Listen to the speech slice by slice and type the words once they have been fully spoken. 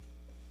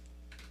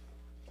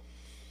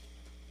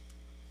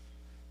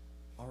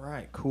All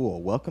right,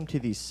 cool. Welcome to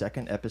the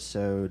second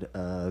episode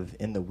of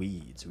In the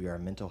Weeds. We are a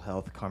mental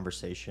health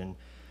conversation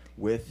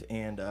with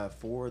and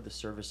for the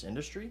service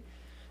industry.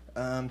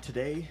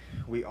 Today,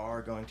 we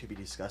are going to be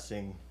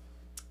discussing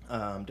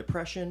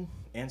depression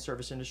and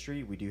service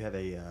industry. We do have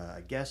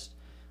a guest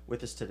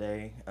with us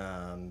today,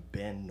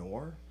 Ben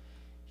Noor.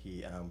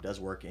 He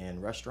does work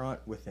in restaurant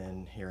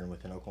within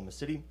Oklahoma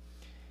City.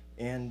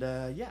 And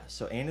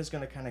so Anna's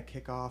going to kind of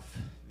kick off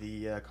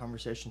the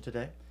conversation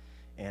today,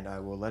 and I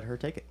will let her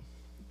take it.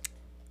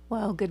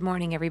 Well, good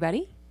morning,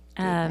 everybody.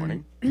 Good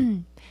morning.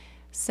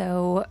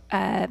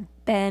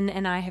 Ben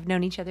and I have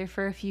known each other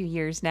for a few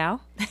years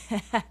now.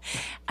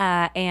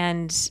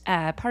 And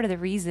part of the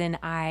reason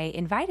I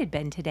invited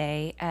Ben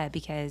today,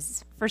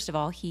 because, first of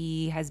all,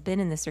 he has been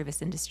in the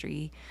service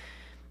industry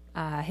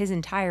his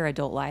entire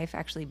adult life.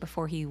 Actually,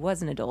 before he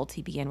was an adult,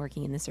 he began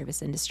working in the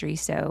service industry.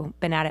 So,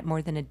 been at it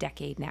more than a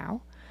decade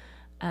now.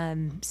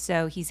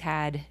 So, he's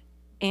had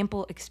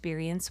ample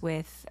experience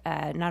with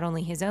not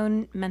only his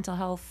own mental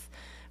health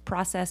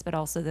process, but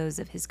also those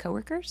of his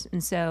coworkers.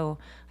 And so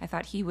I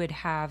thought he would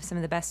have some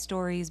of the best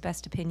stories,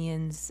 best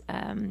opinions.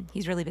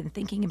 He's really been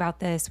thinking about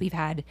this. We've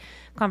had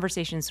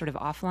conversations sort of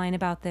offline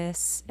about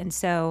this. And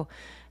so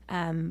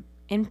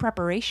in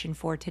preparation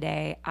for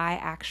today, I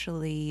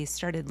actually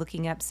started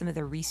looking up some of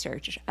the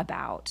research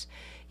about,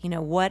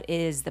 what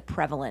is the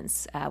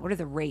prevalence, what are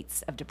the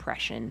rates of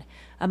depression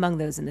among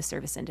those in the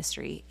service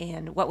industry.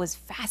 And what was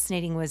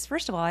fascinating was,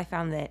 first of all, I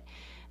found that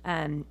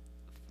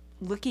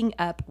looking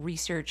up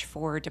research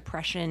for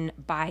depression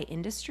by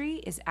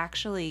industry is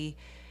actually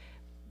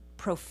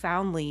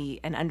profoundly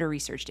an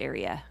under-researched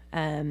area,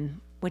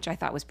 which I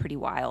thought was pretty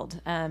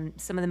wild.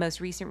 Some of the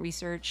most recent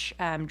research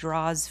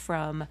draws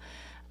from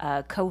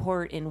a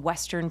cohort in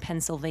Western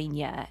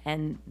Pennsylvania,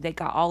 and they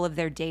got all of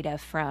their data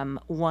from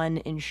one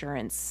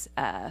insurance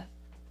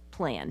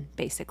plan,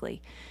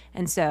 basically.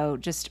 And so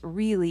just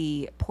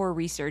really poor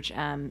research.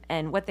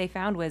 And what they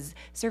found was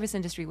service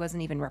industry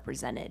wasn't even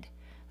represented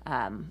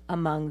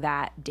among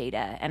that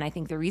data. And I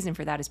think the reason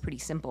for that is pretty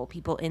simple.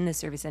 People in the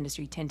service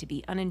industry tend to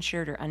be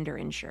uninsured or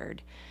underinsured.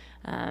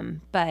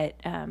 But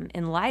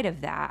in light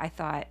of that, I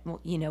thought,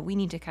 we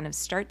need to kind of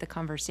start the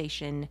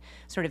conversation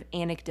sort of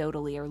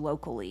anecdotally or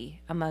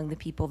locally among the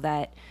people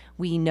that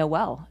we know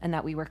well and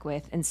that we work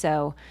with. And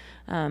so,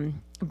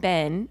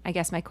 Ben, I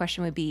guess my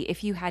question would be,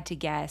 if you had to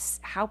guess,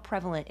 how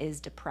prevalent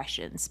is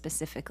depression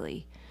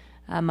specifically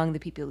among the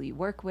people you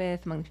work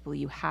with, among the people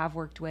you have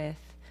worked with,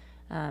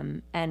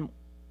 and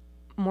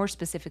more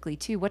specifically,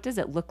 too, what does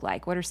it look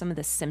like? What are some of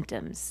the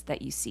symptoms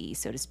that you see,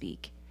 so to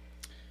speak?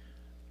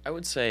 I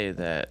would say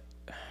that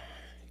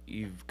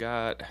you've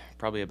got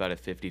probably about a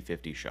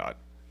 50-50 shot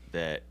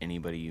that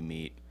anybody you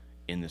meet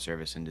in the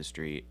service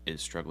industry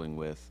is struggling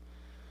with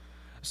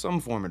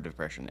some form of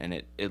depression.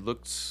 And it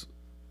looks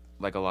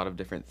like a lot of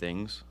different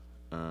things.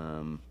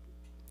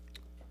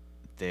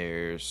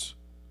 There's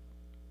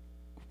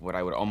what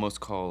I would almost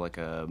call like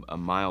a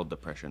mild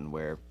depression,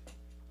 where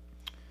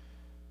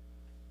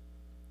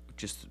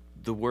just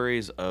the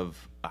worries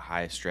of a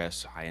high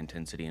stress, high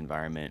intensity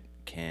environment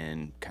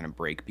can kind of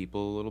break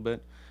people a little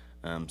bit.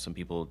 Some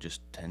people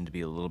just tend to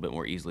be a little bit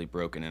more easily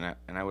broken,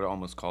 and I would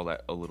almost call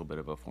that a little bit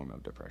of a form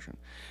of depression.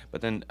 But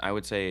then I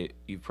would say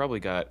you've probably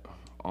got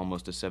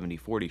almost a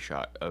 70-40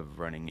 shot of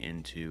running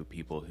into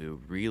people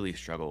who really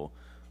struggle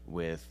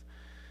with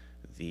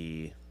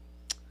the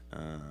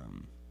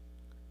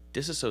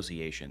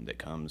disassociation that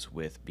comes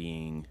with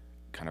being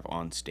kind of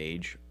on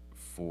stage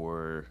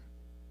for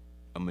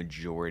a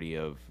majority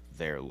of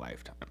their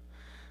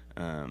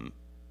lifetime.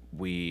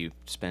 We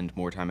spend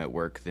more time at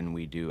work than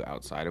we do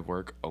outside of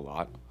work, a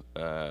lot.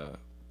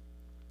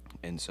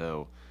 And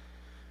so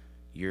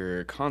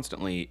you're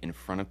constantly in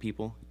front of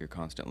people. You're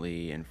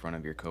constantly in front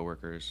of your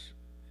coworkers,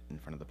 in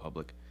front of the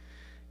public.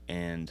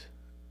 And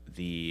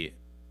the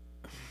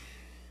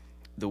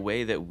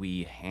way that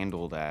we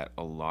handle that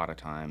a lot of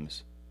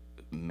times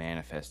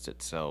manifests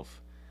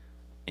itself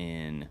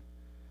in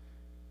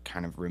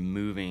kind of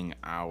removing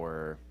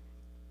our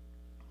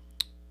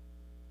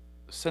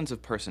sense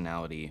of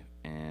personality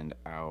and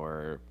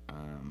our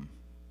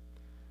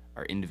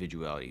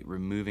individuality,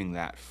 removing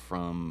that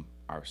from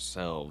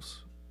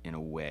ourselves in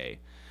a way,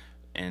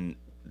 and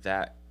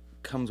that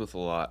comes with a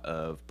lot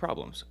of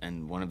problems.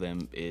 And one of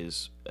them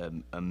is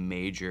a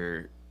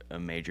major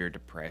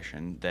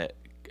depression that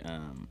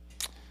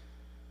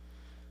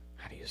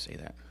how do you say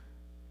that?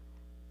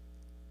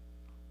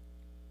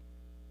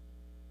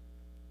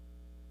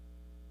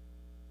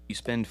 You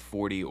spend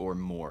 40 or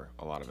more,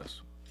 a lot of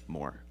us,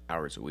 more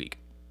hours a week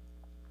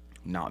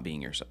not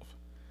being yourself.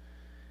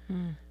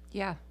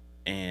 Yeah.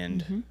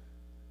 And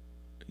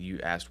you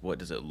asked, what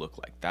does it look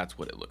like? That's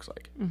what it looks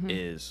like,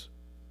 is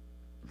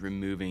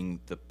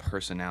removing the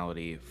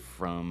personality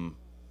from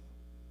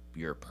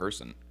your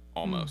person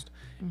almost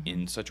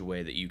in such a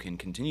way that you can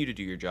continue to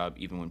do your job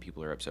even when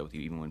people are upset with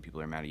you, even when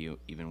people are mad at you,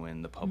 even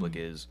when the public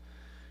is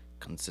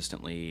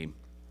consistently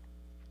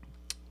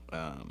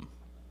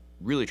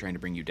really trying to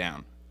bring you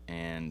down.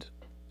 And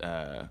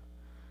then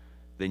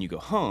you go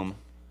home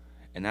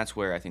And that's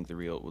where I think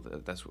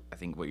I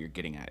think what you're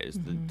getting at is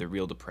the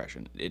real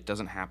depression. It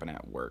doesn't happen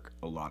at work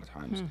a lot of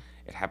times.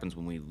 It happens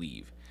when we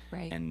leave.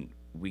 Right. And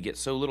we get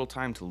so little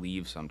time to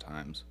leave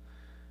sometimes,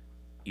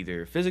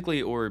 either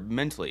physically or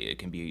mentally. It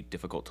can be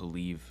difficult to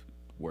leave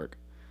work.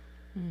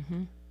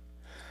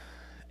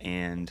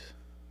 And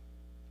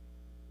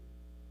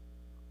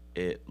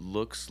it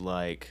looks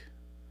like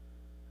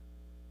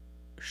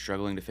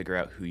struggling to figure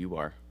out who you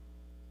are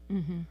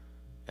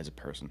as a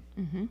person.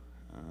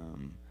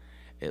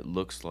 It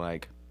looks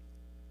like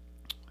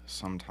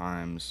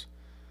sometimes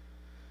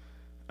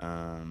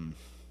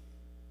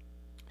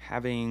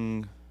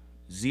having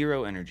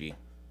zero energy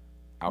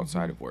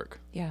outside of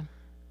work. Yeah.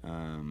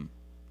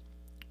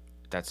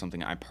 That's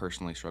something I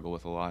personally struggle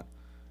with a lot,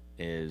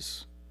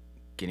 is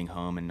getting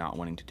home and not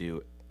wanting to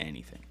do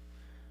anything,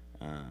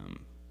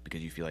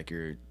 because you feel like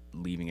you're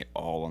leaving it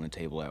all on the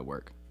table at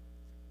work.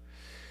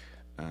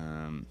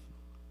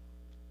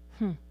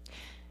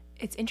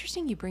 It's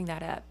interesting you bring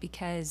that up,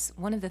 because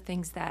one of the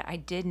things that I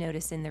did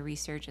notice in the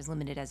research, as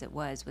limited as it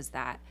was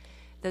that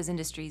those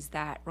industries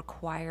that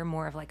require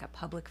more of like a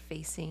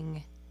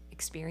public-facing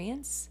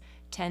experience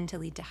tend to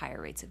lead to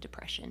higher rates of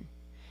depression.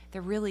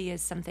 There really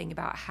is something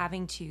about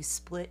having to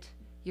split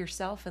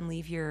yourself and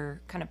leave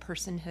your kind of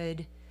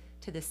personhood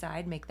to the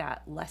side, make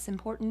that less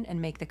important, and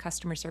make the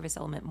customer service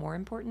element more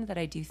important, that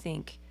I do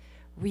think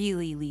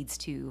really leads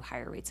to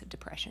higher rates of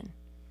depression.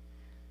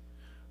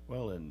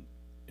 Well, and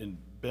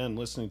Ben,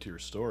 listening to your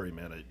story,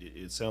 man,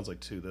 it sounds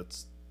like too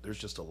there's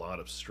just a lot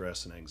of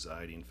stress and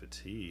anxiety and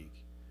fatigue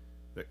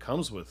that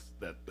comes with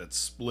that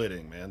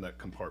splitting, man, that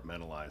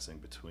compartmentalizing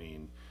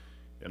between,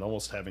 and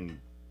almost having,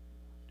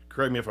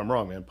 correct me if I'm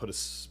wrong, man, put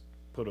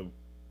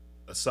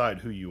aside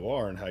who you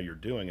are and how you're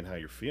doing and how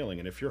you're feeling,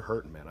 and if you're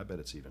hurting, man, I bet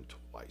it's even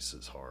twice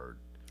as hard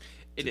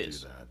to do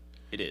that.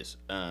 It is.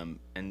 And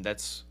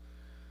that's,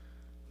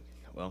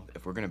 well,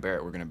 if we're gonna bear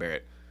it, we're gonna bear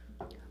it.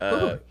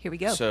 Ooh, here we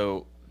go.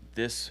 So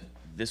this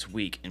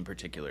week in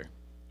particular,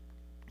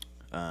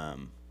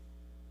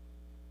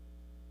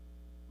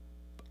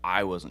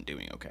 I wasn't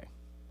doing okay.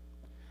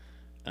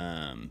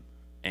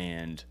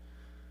 And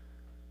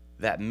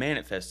that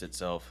manifests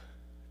itself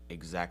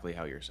exactly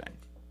how you're saying.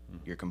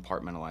 You're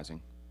compartmentalizing,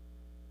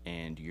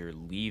 and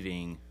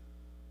you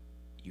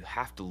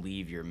have to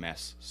leave your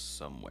mess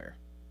somewhere.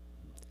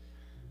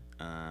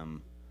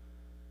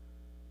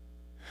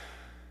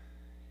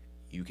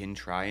 You can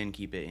try and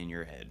keep it in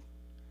your head.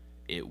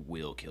 It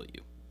will kill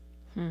you.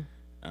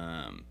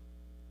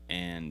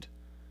 And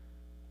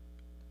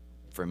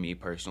for me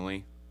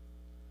personally,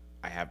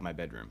 I have my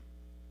bedroom.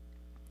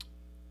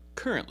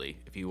 Currently,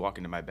 if you walk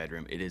into my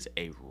bedroom, it is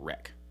a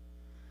wreck.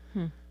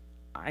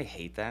 I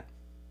hate that,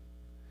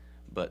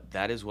 but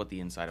that is what the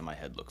inside of my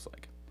head looks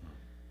like.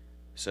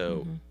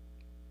 So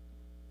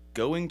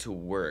going to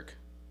work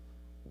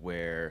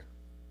where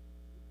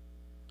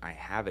I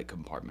have it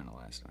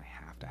compartmentalized, and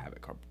I have to have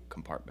it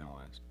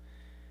compartmentalized,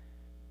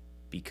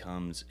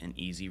 becomes an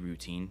easy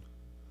routine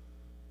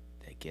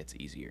that gets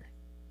easier.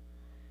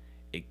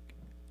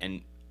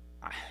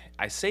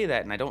 I say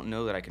that, and I don't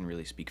know that I can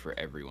really speak for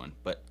everyone,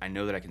 but I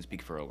know that I can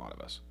speak for a lot of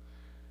us.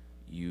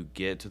 You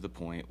get to the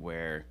point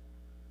where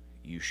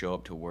you show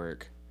up to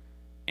work,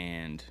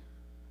 and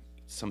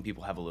some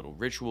people have a little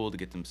ritual to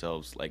get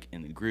themselves like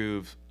in the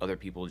groove. Other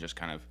people just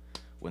kind of,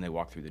 when they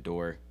walk through the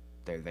door,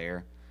 they're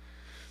there.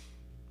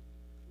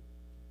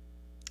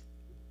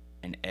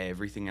 And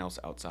everything else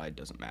outside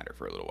doesn't matter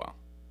for a little while.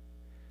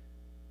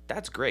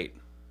 That's great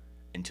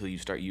until you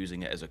start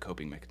using it as a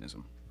coping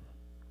mechanism.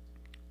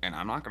 And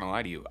I'm not going to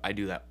lie to you, I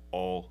do that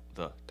all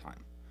the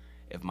time.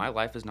 If my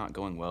life is not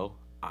going well,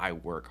 I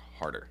work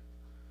harder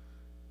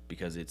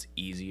because it's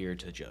easier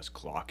to just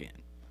clock in.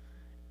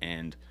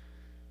 And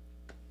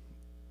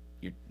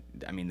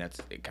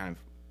that's kind of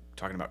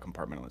talking about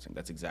compartmentalizing.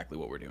 That's exactly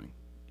what we're doing.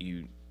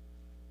 You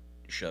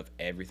shove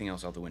everything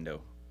else out the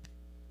window.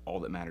 All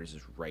that matters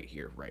is right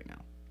here, right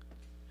now.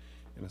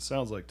 And it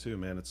sounds like too,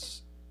 man,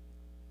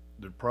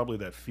 there probably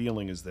that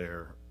feeling is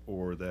there,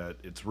 or that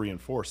it's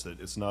reinforced that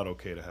it's not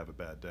okay to have a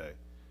bad day,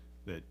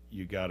 that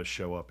you got to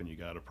show up and you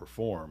got to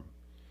perform.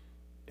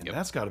 And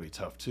that's got to be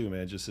tough too,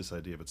 man. Just this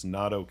idea of it's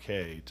not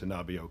okay to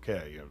not be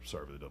okay.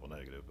 Sorry for the double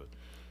negative, but.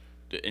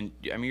 And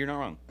I mean, you're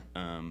not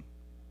wrong.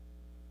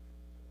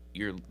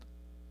 You're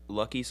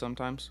lucky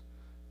sometimes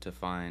to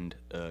find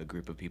a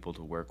group of people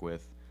to work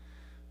with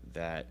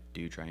that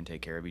do try and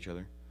take care of each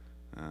other.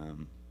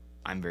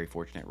 I'm very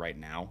fortunate right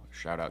now,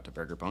 shout out to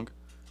Burger Punk,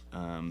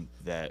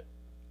 that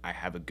I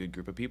have a good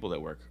group of people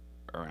that work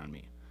around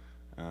me.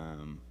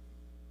 And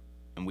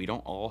we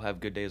don't all have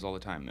good days all the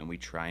time, and we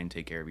try and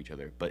take care of each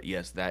other. But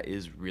yes, that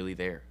is really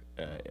there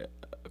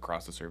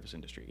across the service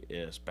industry,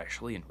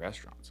 especially in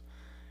restaurants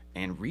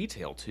and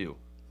retail too.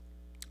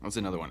 That's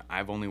another one.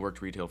 I've only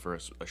worked retail for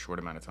a short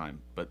amount of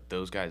time, but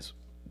those guys,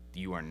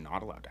 you are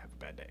not allowed to have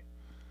a bad day.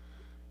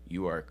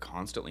 You are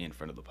constantly in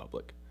front of the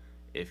public.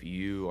 If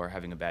you are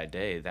having a bad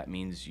day, that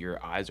means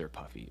your eyes are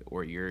puffy,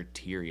 or you're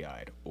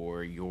teary-eyed,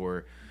 or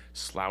you're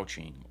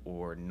slouching,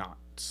 or not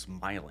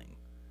smiling.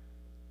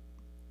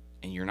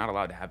 And you're not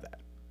allowed to have that.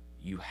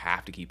 you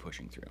have to keep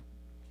pushing through.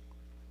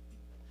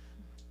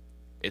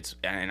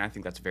 And I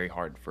think that's very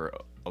hard for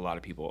a lot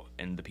of people,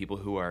 and the people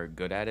who are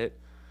good at it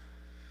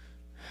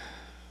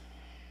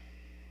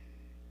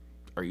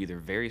are either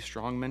very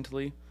strong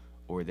mentally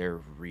or they're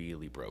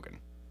really broken.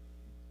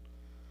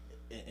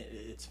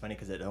 It's funny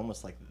because it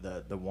almost like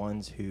the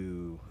ones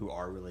who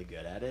are really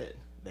good at it,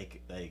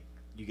 they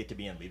you get to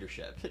be in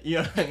leadership. You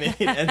know what I mean?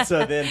 Because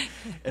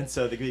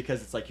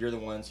it's like you're the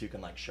ones who can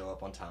like show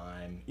up on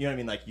time. You know what I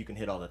mean? Like you can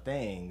hit all the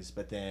things,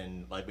 but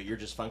then like but you're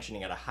just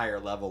functioning at a higher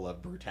level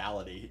of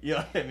brutality. You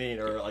know what I mean?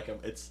 Or like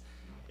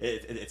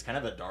it's kind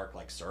of a dark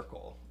like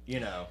circle. You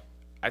know?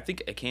 I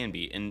think it can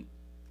be, and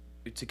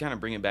to kind of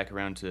bring it back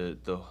around to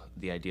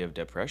the idea of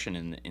depression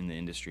in the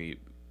industry,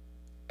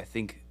 I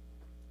think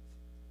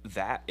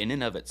that in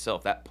and of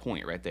itself, that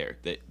point right there,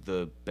 that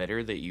the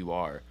better that you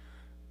are,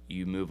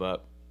 you move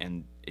up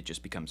and it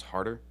just becomes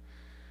harder,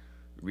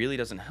 really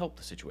doesn't help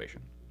the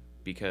situation,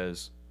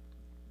 because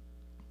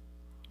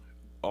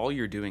all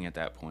you're doing at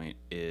that point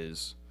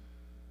is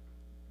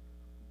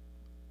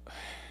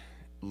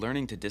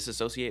learning to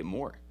disassociate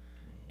more,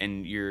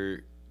 and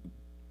you're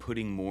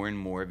putting more and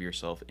more of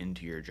yourself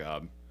into your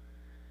job.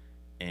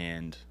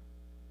 And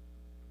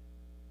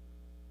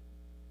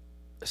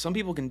some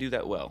people can do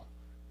that well,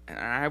 and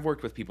I've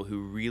worked with people who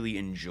really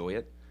enjoy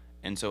it,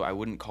 and so I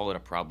wouldn't call it a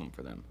problem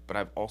for them. But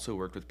I've also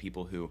worked with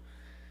people who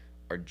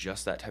are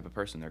just that type of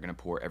person. They're going to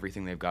pour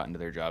everything they've got into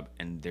their job,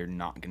 and they're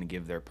not going to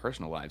give their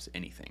personal lives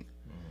anything.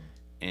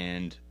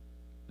 And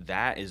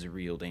that is a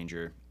real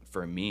danger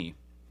for me,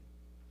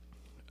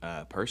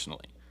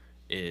 personally,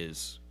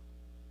 is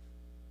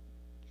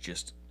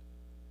just,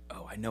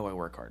 oh, I know I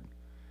work hard.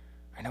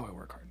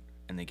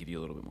 And they give you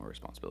a little bit more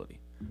responsibility.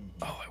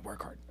 Oh, I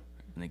work hard.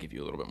 And they give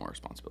you a little bit more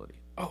responsibility.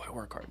 Oh, I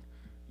work hard.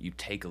 You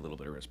take a little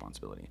bit of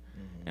responsibility.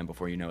 And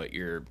before you know it,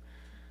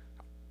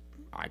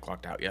 I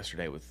clocked out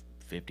yesterday with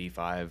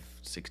 55,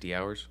 60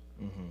 hours.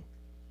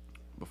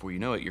 Before you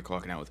know it, you're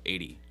clocking out with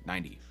 80,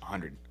 90,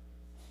 100.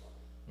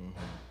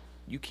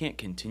 You can't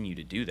continue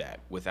to do that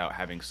without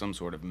having some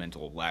sort of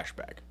mental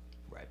lashback.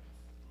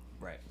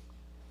 Right.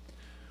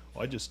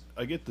 Well,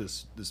 I get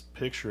this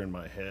picture in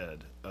my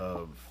head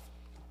of,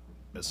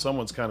 as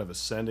someone's kind of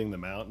ascending the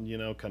mountain, you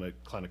know, kind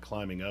of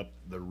climbing up,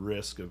 the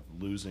risk of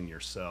losing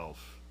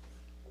yourself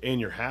and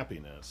your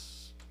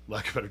happiness,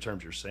 lack of better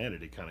terms, your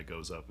sanity kind of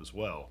goes up as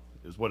well,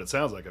 is what it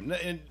sounds like.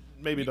 And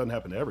maybe it doesn't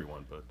happen to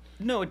everyone, but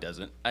No, it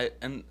doesn't.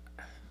 And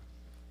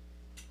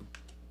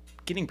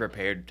getting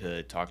prepared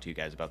to talk to you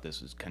guys about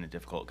this is kind of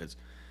difficult because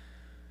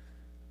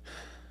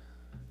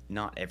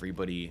not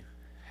everybody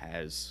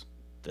has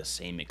the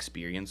same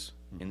experience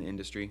in the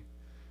industry.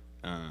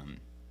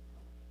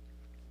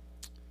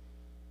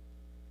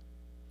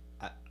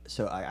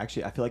 I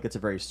feel like it's a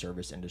very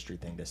service industry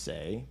thing to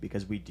say,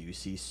 because we do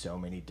see so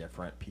many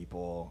different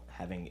people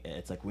having,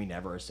 it's like we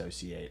never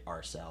associate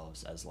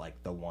ourselves as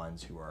like the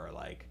ones who are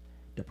like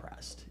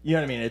depressed. You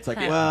know what I mean? It's like,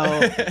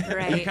 well,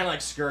 Right. you kind of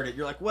like skirt it.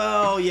 You're like,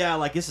 well, yeah,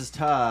 like this is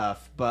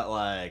tough, but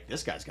like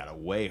this guy's got it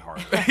way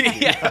harder.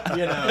 Yeah.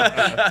 You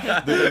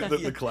know?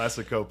 the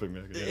classic coping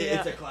mechanism.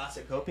 It's a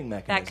classic coping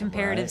mechanism. That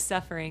comparative right?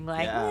 suffering,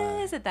 like,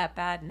 Yeah. is it that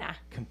bad? Nah.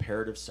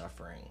 Comparative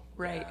suffering.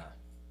 Right. Yeah.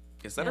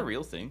 Is that a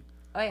real thing?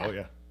 Oh, yeah. Oh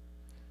yeah.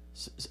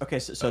 Okay,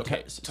 so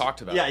Okay,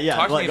 talked about. Yeah.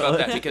 Talk to like, me about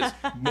that, because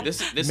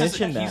this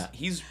Mention is that.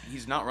 he's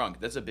not wrong.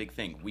 That's a big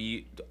thing.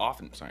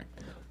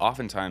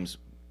 Oftentimes,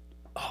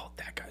 oh,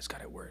 that guy's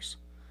got it worse.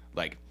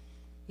 Like,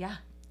 Yeah.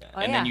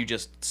 Oh, and yeah. then you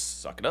just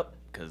suck it up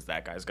because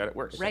that guy's got it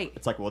worse. Right.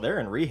 It's like, well, they're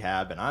in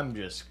rehab, and I'm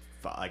just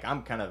like,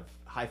 I'm kind of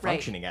high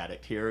functioning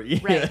addict here,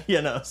 Right.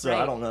 you know. So I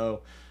Right. don't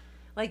know.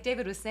 Like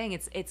David was saying,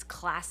 it's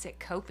classic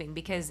coping,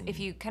 because if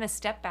you kind of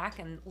step back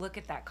and look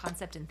at that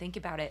concept and think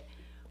about it,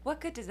 what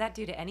good does that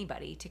do to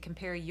anybody to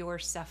compare your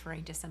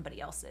suffering to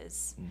somebody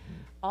else's?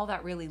 All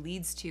that really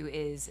leads to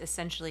is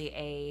essentially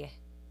a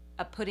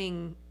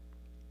putting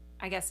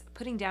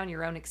down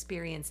your own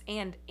experience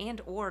and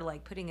or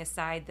like putting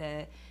aside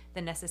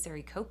the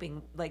necessary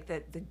coping, like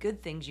the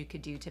good things you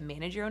could do to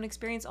manage your own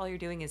experience. All you're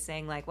doing is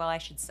saying like, well, I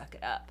should suck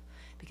it up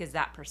because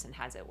that person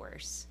has it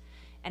worse.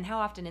 And how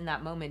often in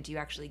that moment do you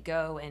actually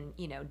go and,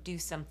 you know, do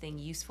something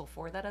useful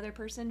for that other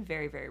person?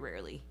 Very, very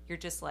rarely. You're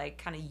just like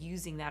kind of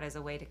using that as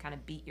a way to kind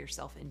of beat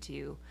yourself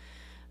into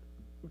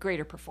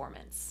greater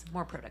performance,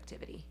 more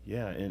productivity.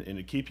 Yeah, and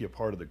to keep you a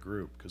part of the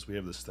group, because we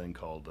have this thing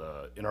called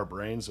in our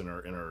brains, in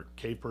our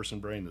cave person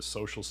brain, the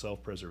social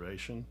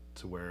self-preservation,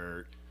 to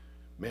where,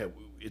 man,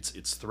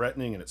 it's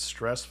threatening and it's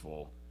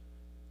stressful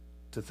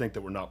to think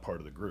that we're not part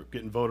of the group.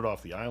 Getting voted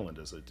off the island,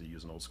 to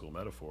use an old school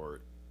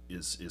metaphor,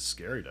 is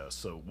scary to us.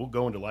 So we'll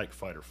go into like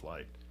fight or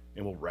flight,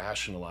 and we'll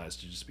rationalize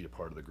to just be a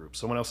part of the group.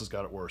 Someone else has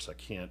got it worse.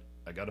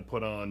 I got to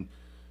put on,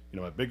 you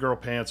know, my big girl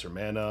pants or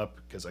man up,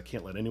 because I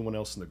can't let anyone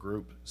else in the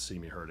group see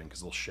me hurting, because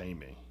they'll shame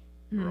me.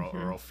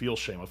 Or I'll feel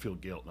shame, I'll feel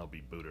guilt, and I'll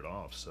be booted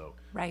off. So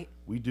Right.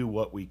 we do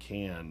what we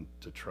can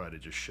to try to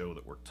just show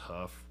that we're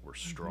tough, we're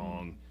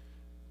strong,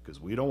 because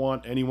we don't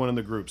want anyone in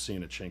the group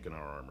seeing a chink in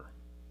our armor.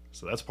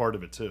 So that's part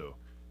of it too,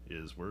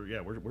 is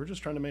we're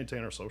just trying to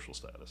maintain our social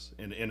status,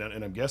 and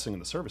I'm guessing in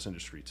the service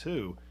industry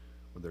too,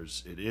 where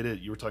there's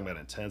you were talking about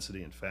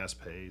intensity and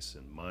fast pace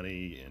and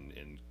money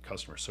and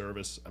customer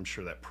service. I'm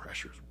sure that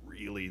pressure is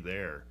really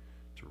there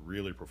to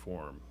really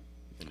perform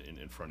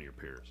in front of your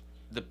peers.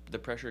 The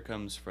pressure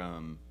comes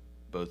from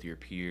both your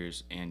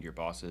peers and your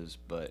bosses,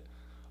 but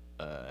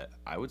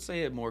I would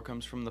say it more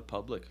comes from the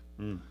public.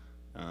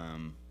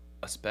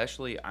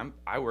 Especially,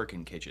 I work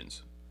in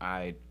kitchens.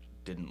 I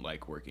didn't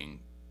like working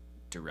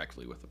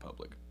directly with the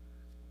public.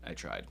 I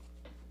tried,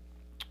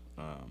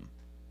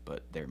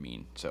 but they're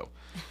mean. So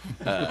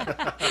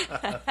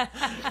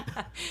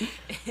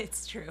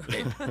It's true.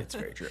 it's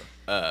very true.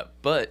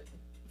 But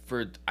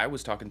I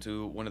was talking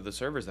to one of the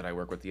servers that I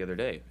work with the other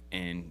day,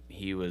 and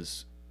he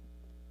was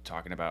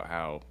talking about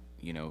how,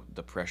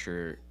 the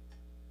pressure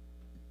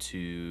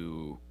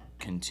to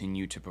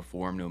continue to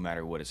perform no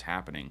matter what is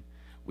happening.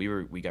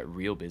 We got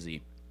real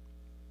busy,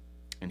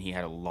 and he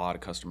had a lot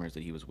of customers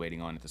that he was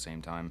waiting on at the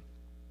same time.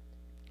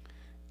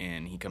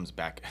 And he comes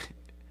back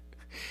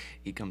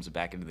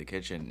into the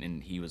kitchen,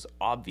 and he was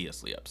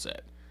obviously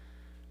upset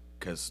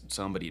because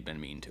somebody had been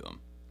mean to him.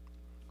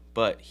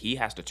 But he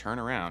has to turn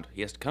around.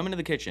 He has to come into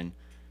the kitchen,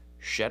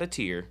 shed a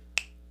tear,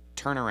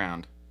 turn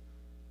around,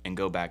 and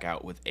go back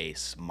out with a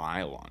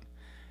smile on.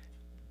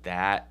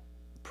 That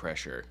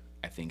pressure,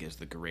 I think, is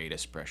the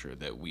greatest pressure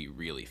that we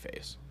really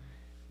face.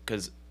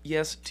 Because,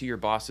 yes, to your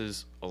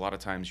bosses, a lot of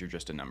times you're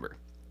just a number.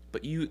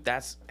 But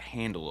that's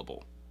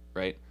handleable,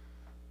 right?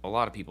 A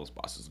lot of people's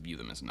bosses view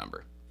them as a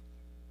number.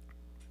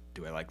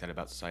 Do I like that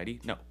about society?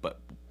 No, but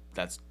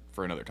that's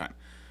for another time.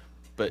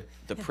 But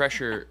the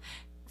pressure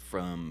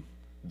from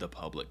the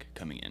public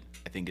coming in,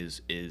 I think,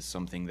 is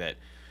something that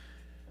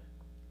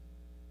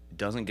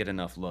doesn't get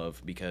enough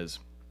love, because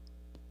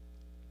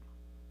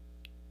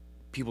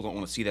people don't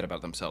want to see that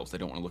about themselves. They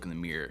don't want to look in the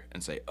mirror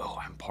and say, oh,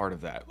 I'm part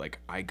of that. Like,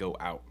 I go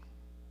out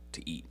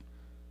to eat.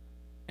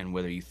 And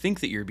whether you think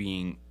that you're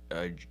being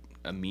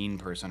a mean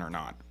person or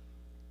not,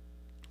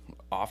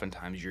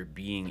 oftentimes you're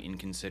being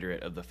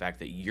inconsiderate of the fact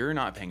that you're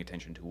not paying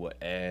attention to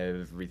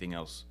everything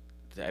else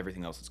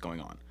that's going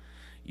on.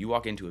 You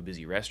walk into a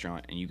busy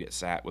restaurant and you get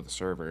sat with a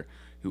server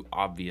who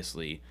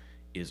obviously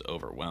is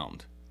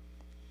overwhelmed.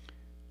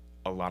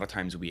 A lot of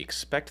times we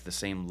expect the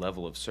same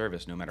level of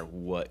service no matter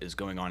what is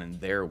going on in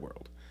their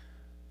world.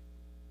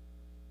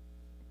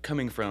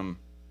 Coming from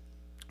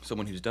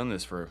someone who's done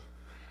this for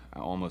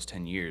almost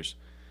 10 years,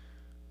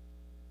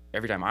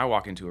 every time I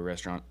walk into a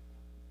restaurant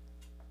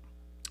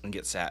and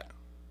get sat,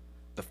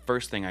 the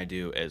first thing I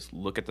do is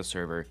look at the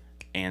server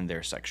and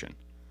their section,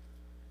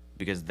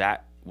 because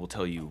that will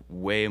tell you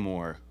way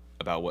more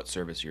about what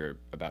service you're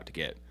about to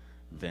get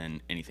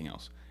than anything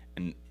else.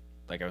 And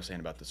like I was saying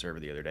about the server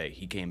the other day,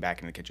 he came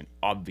back in the kitchen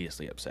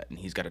obviously upset, and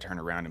he's got to turn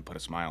around and put a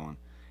smile on.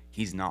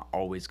 He's not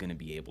always going to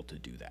be able to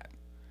do that.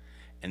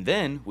 And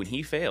then when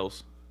he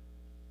fails,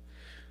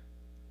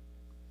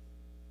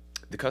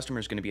 the customer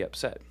is going to be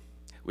upset,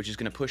 which is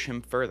going to push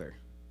him further.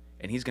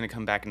 And he's going to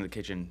come back into the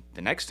kitchen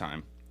the next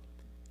time,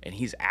 and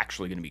he's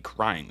actually going to be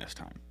crying this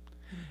time.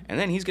 And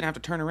then he's going to have to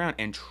turn around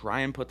and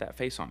try and put that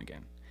face on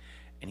again.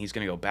 And he's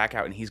going to go back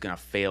out, and he's going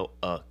to fail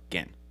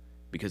again,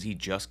 because he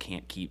just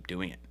can't keep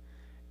doing it.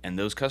 And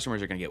those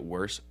customers are going to get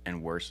worse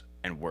and worse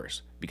and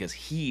worse, because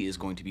he is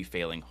going to be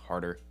failing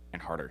harder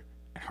and harder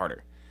and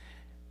harder.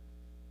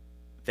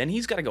 Then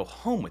he's got to go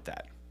home with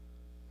that,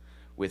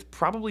 with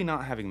probably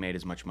not having made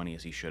as much money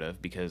as he should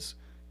have, because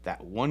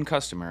that one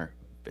customer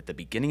at the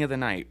beginning of the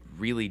night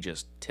really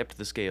just tipped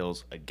the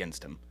scales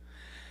against him.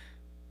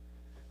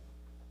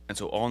 And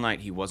so all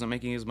night he wasn't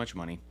making as much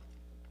money.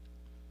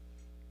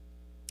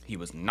 He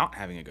was not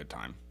having a good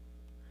time.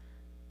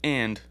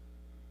 And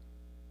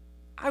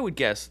I would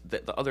guess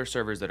that the other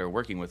servers that are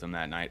working with him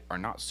that night are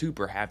not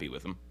super happy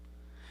with him,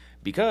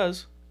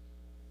 because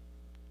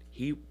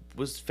he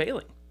was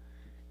failing.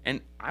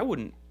 And I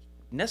wouldn't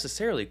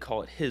necessarily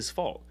call it his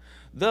fault,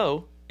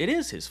 though it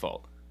is his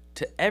fault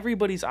to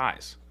everybody's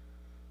eyes,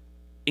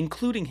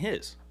 including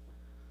his.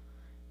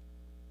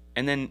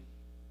 And then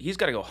he's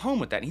got to go home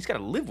with that, and he's got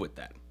to live with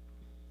that.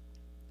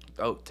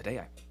 Oh,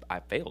 today I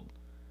failed.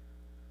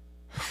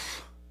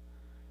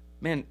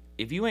 Man,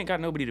 if you ain't got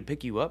nobody to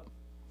pick you up,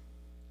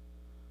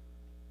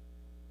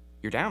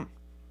 you're down.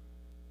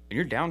 And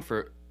you're down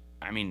for,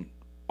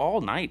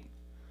 all night.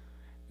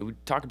 We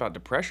talk about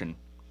depression.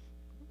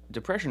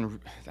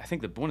 Depression, I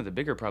think that one of the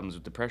bigger problems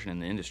with depression in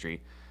the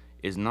industry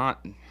is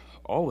not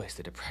always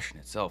the depression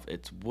itself.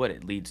 It's what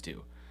it leads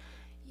to.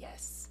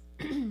 Yes,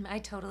 I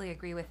totally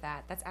agree with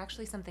that. That's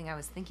actually something I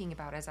was thinking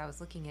about as I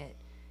was looking at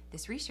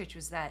this research,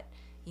 was that,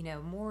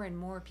 more and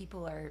more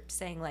people are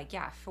saying, like,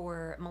 yeah,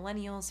 for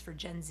millennials, for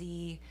Gen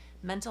Z,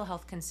 mental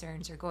health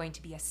concerns are going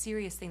to be a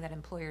serious thing that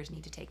employers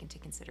need to take into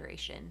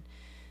consideration.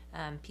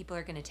 People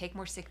are going to take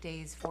more sick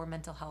days for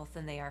mental health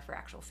than they are for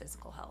actual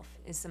physical health,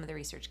 is some of the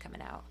research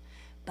coming out.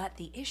 But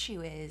the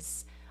issue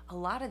is, a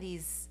lot of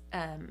these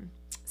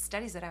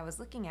studies that I was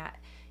looking at,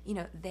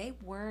 they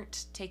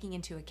weren't taking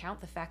into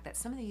account the fact that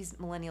some of these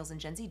millennials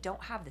and Gen Z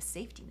don't have the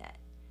safety net.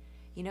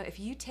 you know, if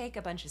you take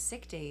a bunch of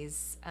sick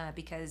days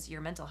because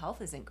your mental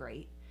health isn't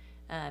great,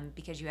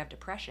 because you have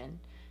depression,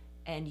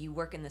 and you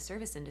work in the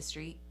service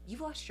industry,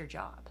 you've lost your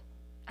job.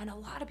 And a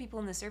lot of people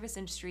in the service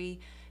industry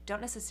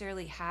don't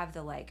necessarily have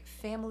the like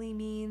family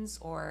means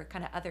or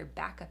kind of other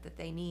backup that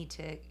they need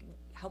to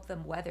help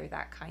them weather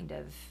that kind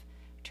of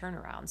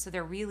turnaround. So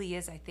there really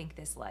is, I think,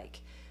 this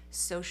like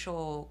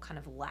social kind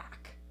of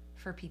lack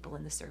for people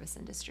in the service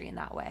industry in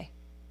that way.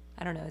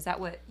 I don't know. Is that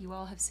what you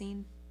all have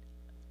seen?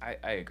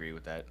 I agree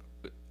with that.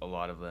 A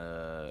lot of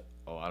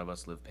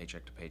us live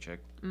paycheck to paycheck,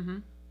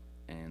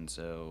 and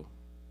so,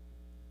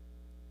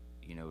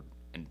 you know,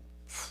 and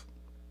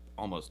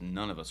almost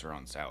none of us are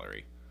on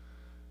salary.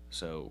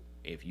 So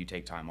if you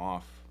take time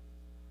off,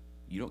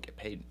 you don't get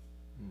paid.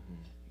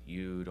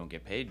 You don't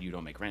get paid. You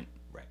don't make rent.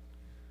 Right.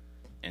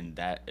 And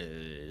that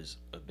is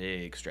a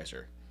big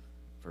stressor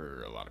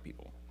for a lot of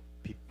people.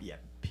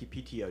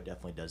 PTO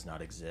definitely does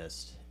not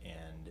exist,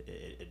 and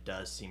it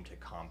does seem to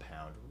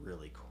compound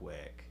really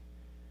quick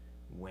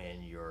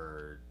when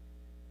you're,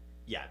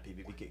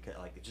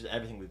 like just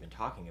everything we've been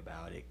talking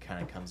about, it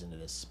kind of comes into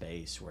this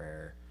space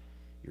where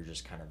you're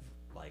just kind of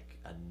like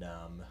a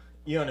numb,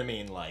 you know what I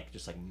mean? Like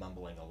just like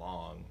mumbling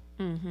along.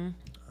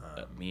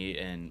 Me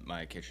and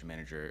my kitchen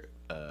manager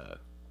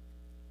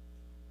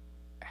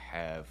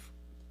have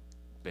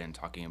been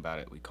talking about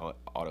it. We call it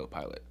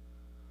autopilot.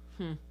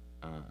 You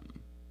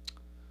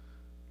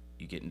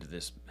get into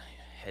this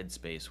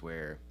headspace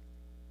where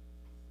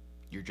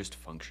you're just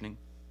functioning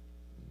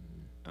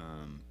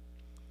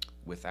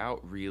without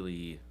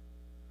really,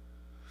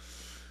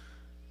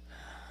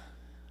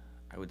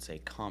 I would say,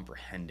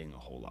 comprehending a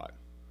whole lot.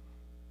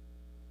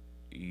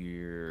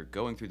 You're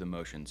going through the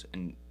motions,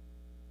 and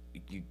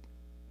you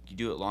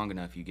do it long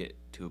enough, you get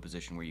to a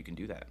position where you can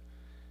do that,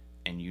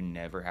 and you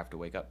never have to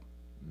wake up.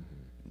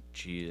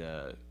 She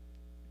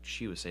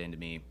was saying to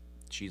me,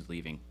 she's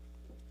leaving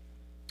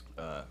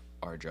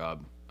our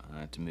job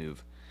to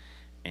move,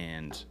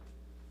 and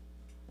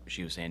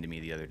she was saying to me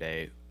the other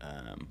day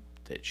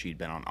that she'd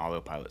been on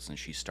autopilot since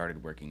she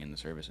started working in the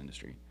service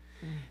industry.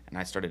 And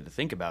I started to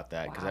think about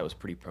that because that was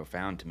pretty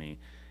profound to me,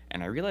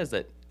 and I realized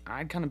that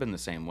I'd kind of been the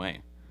same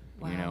way.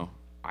 You know,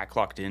 I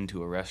clocked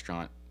into a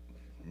restaurant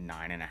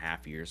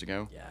 9.5 years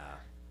ago,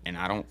 and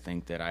I don't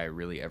think that I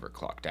really ever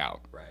clocked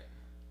out. Right.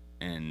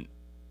 And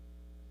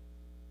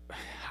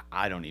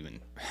I don't even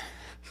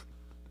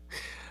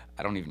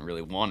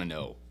really want to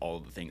know all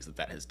of the things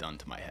that has done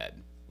to my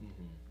head.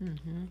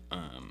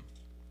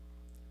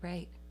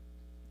 Right.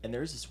 And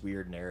there's this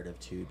weird narrative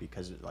too,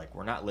 because like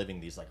we're not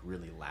living these like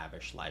really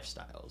lavish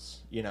lifestyles,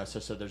 you know.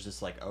 So there's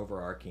this like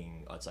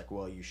overarching. It's like,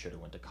 well, you should have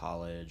went to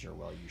college, or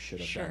well, you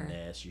should have done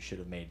this. You should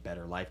have made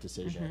better life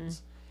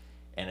decisions.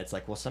 And it's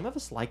like, well, some of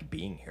us like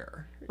being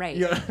here, Right?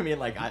 You know what I mean?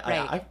 Like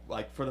I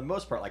like for the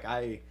most part, like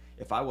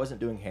if I wasn't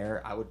doing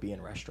hair, I would be in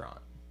a restaurant,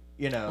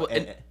 you know.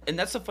 Well, and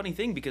that's the funny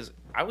thing, because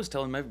I was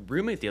telling my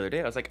roommate the other day,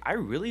 I was like, I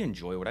really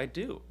enjoy what I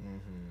do.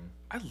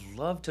 I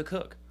love to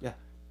cook. Yeah.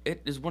 It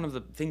is one of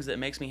the things that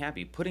makes me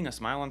happy. Putting a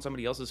smile on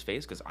somebody else's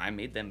face because I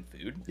made them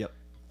food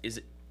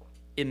is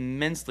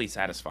immensely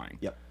satisfying.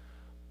 Yep.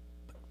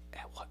 But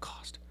at what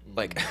cost?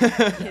 Like,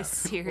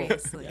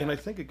 Seriously. And I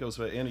think it goes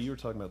back, Anna, you were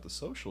talking about the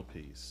social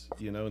piece,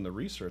 you know, in the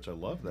research. I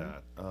love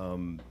that.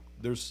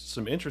 There's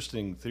some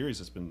interesting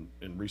theories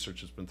in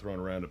research that's been thrown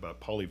around about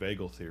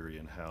polyvagal theory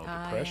and how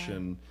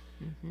depression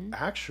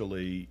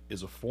actually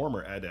is a form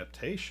or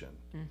adaptation.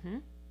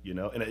 You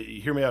know, and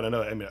hear me out. I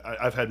know. I mean,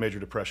 I've had major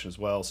depression as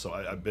well, so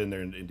I've been there,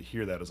 and to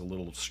hear that is a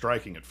little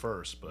striking at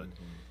first. But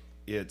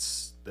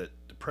it's that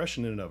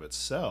depression in and of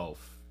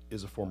itself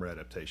is a form of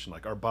adaptation.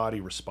 Like our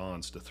body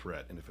responds to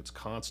threat, and if it's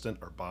constant,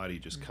 our body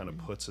just kind of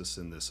puts us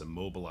in this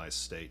immobilized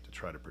state to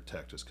try to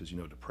protect us. Because you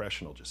know,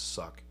 depression will just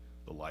suck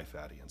the life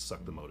out of you and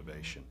suck the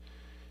motivation.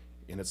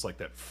 And it's like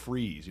that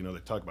freeze. You know, they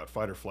talk about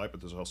fight or flight, but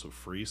there's also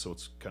freeze. So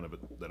it's kind of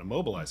that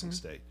immobilizing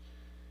state.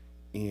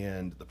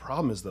 And the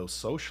problem is, though,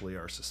 socially,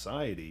 our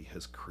society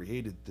has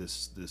created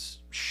this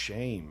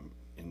shame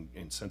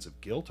and sense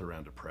of guilt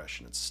around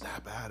depression, and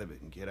snap out of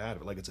it and get out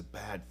of it like it's a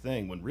bad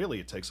thing, when really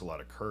it takes a lot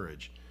of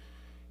courage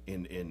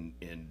and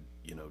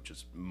you know,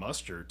 just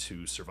muster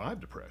to survive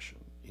depression.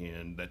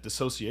 And that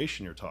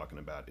dissociation you're talking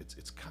about,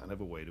 it's kind of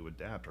a way to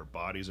adapt. Our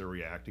bodies are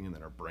reacting, and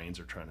then our brains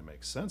are trying to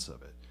make sense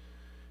of it.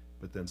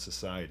 But then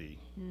society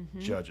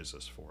judges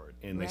us for it.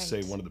 And they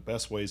say one of the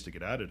best ways to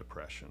get out of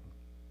depression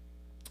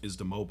is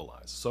to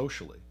mobilize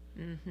socially.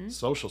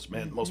 Socials,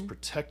 man, the most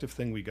protective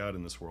thing we got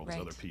in this world is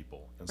other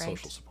people and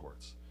social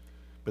supports.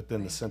 But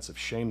then the sense of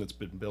shame that's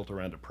been built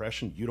around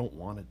depression, you don't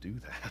want to do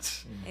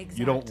that.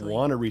 You don't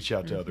want to reach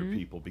out to other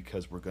people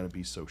because we're going to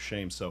be so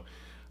shamed. So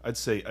I'd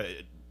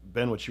say,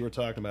 Ben, what you were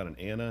talking about, and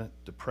Anna,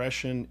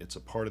 depression, it's a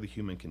part of the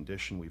human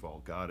condition. We've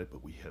all got it,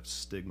 but we have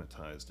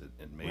stigmatized it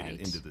and made it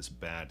into this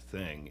bad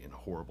thing and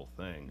horrible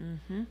thing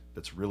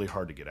that's really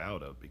hard to get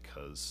out of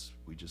because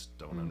we just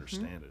don't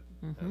understand it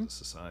as a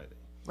society.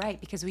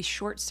 Right, because we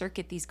short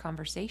circuit these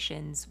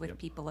conversations with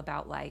people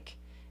about like,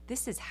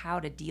 this is how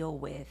to deal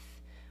with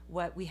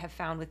what we have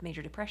found with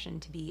major depression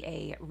to be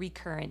a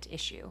recurrent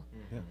issue.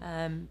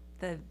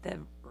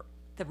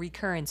 The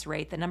recurrence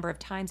rate, the number of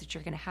times that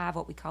you're going to have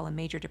what we call a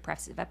major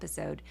depressive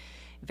episode,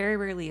 very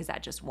rarely is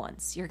that just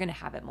once. You're going to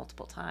have it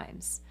multiple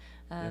times.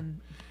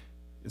 And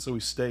so we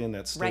stay in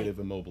that state Right. of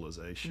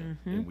immobilization,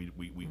 and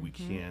we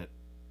can't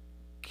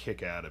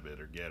kick out of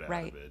it or get out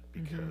Right. of it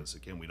because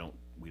again we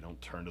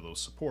don't turn to those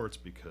supports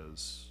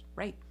because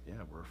Right.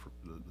 we're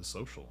the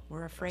social.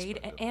 We're afraid,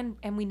 aspect of it.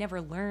 and we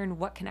never learn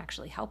what can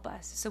actually help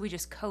us. So we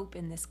just cope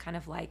in this kind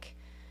of like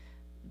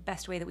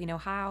best way that we know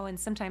how. And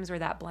sometimes we're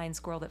that blind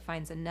squirrel that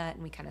finds a nut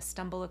and we kind of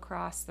stumble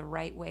across the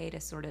right way to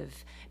sort of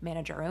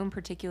manage our own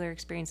particular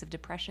experience of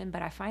depression.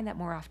 But I find that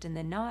more often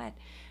than not,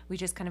 we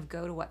just kind of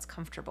go to what's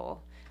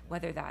comfortable,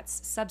 whether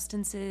that's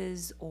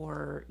substances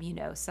or,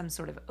 some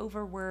sort of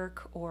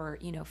overwork or,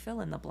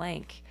 fill in the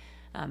blank.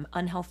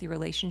 Unhealthy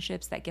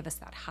relationships that give us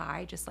that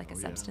high, just like a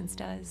substance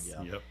does.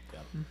 Yep.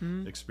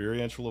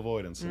 Experiential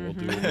avoidance. So we'll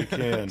do what we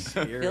can.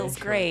 Feels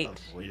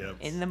great Yep.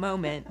 in the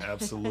moment.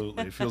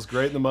 Absolutely. It feels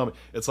great in the moment.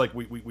 It's like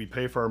we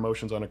pay for our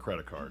emotions on a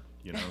credit card,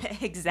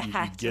 Exactly.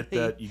 You get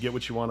that, you get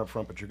what you want up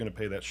front, but you're going to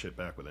pay that shit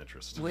back with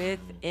interest. With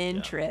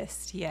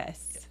interest,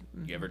 yes.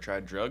 You ever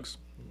tried drugs?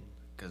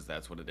 Because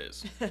that's what it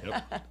is.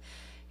 Yep.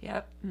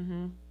 Yep.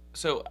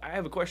 So I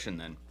have a question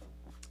then.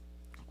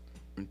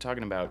 I'm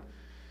talking about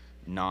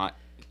not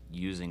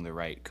using the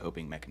right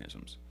coping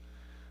mechanisms,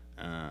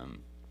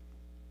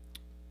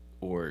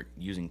 or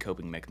using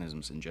coping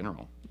mechanisms in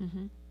general.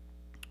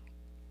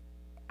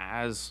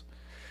 As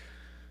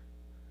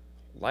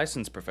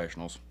licensed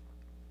professionals,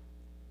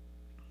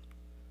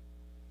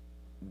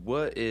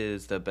 what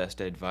is the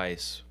best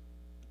advice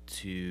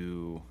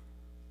to...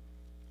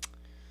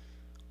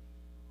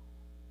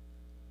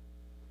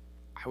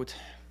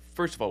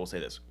 First of all, we'll say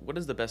this. What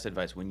is the best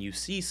advice when you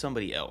see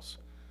somebody else?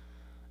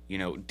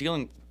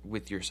 Dealing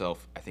with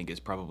yourself, I think, is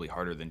probably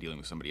harder than dealing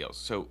with somebody else.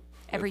 So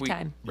Every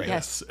time. Right.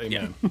 Yes.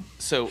 Amen.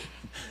 So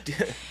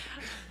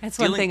That's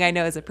one Dealing- thing I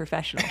know as a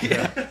professional.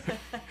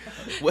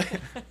 what,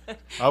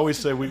 I always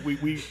say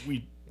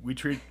we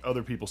treat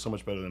other people so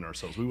much better than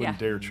ourselves. We wouldn't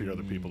Yeah. dare treat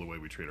other people the way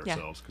we treat Yeah.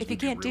 ourselves. 'Cause If you we'd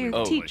be can't really do,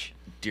 lonely. teach.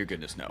 dear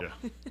goodness, no.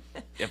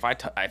 Yeah. If I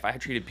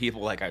treated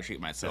people like I treat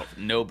myself,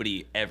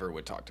 nobody ever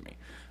would talk to me.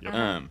 Yep.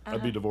 Uh-huh.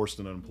 I'd be divorced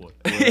and unemployed.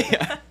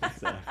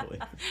 Exactly.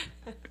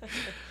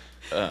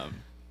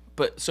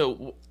 But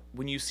so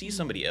when you see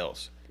somebody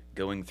else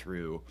going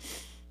through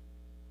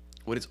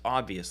what is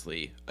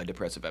obviously a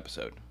depressive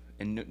episode,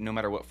 and no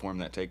matter what form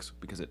that takes,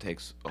 because it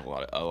takes a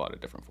lot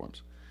of different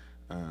forms.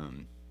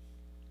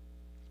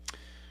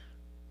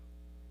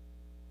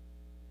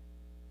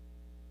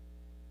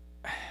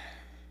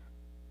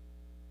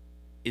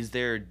 Is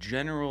there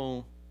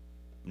general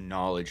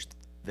knowledge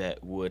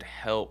that would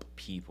help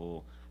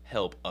people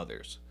help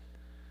others?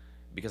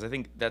 Because I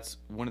think that's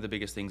one of the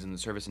biggest things in the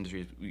service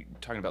industry. We're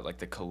talking about like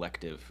the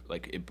collective,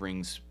 like it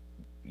brings,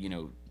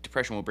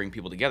 depression will bring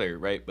people together,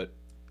 right? But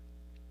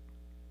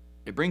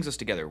it brings us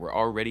together. We're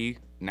already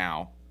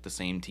now the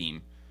same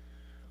team.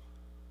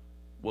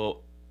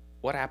 Well,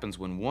 what happens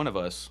when one of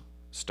us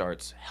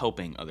starts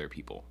helping other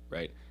people,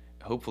 right?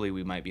 Hopefully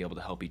we might be able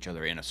to help each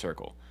other in a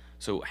circle.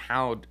 So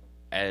how,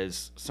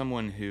 as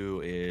someone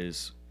who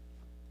is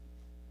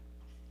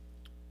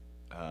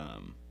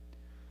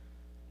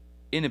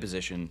in a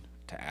position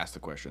to ask the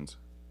questions,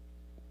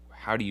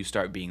 how do you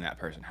start being that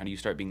person? How do you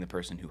start being the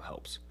person who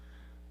helps?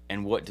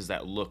 And what does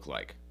that look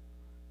like,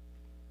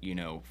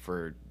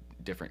 for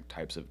different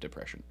types of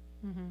depression?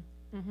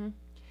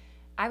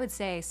 I would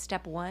say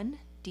step one,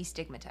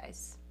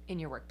 destigmatize in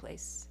your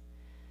workplace.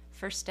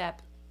 First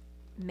step,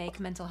 make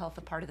mental health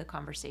a part of the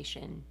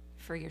conversation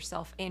for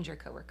yourself and your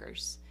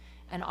coworkers.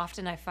 And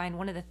often I find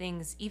one of the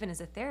things, even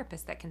as a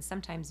therapist, that can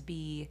sometimes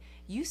be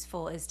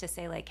useful is to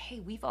say like, hey,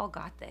 we've all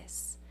got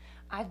this.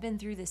 I've been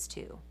through this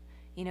too.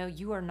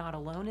 You are not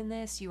alone in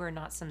this. You are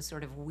not some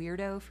sort of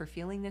weirdo for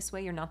feeling this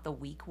way. You're not the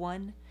weak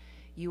one.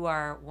 You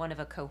are one of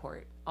a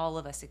cohort, all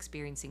of us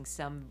experiencing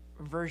some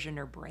version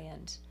or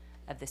brand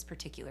of this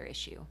particular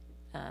issue.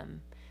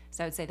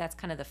 So I would say that's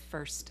kind of the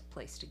first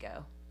place to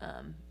go,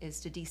 is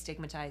to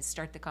destigmatize,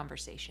 start the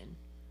conversation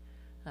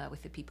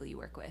with the people you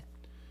work with.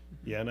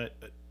 Yeah, and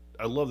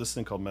I love this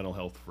thing called mental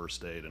health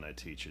first aid, and I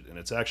teach it. And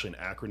it's actually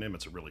an acronym.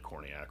 It's a really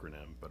corny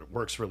acronym, but it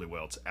works really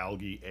well. It's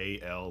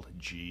ALGEE,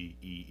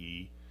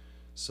 ALGEE.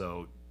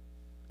 So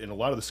in a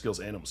lot of the skills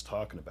Anna was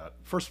talking about,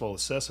 first of all,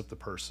 assess if the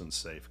person's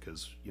safe,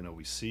 because,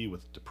 we see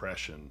with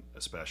depression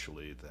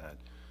especially that,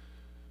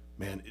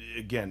 man,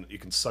 again, it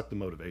can suck the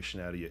motivation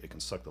out of you. It can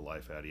suck the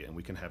life out of you, and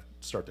we can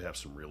start to have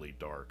some really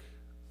dark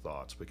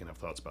thoughts. We can have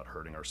thoughts about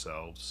hurting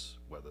ourselves,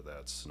 whether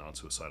that's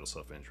non-suicidal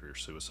self-injury or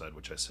suicide,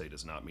 which I say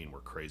does not mean we're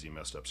crazy,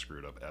 messed up,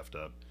 screwed up, effed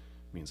up.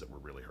 It means that we're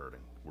really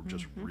hurting. We're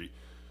just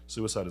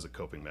suicide is a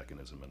coping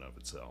mechanism in of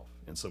itself.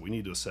 And so we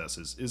need to assess,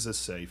 is this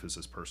safe? Is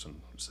this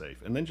person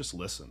safe? And then just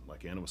listen,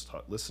 like Anna was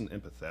taught, listen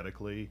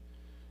empathetically,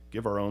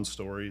 give our own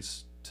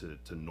stories to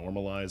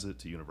normalize it,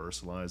 to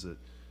universalize it,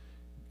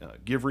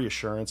 give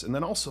reassurance, and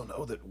then also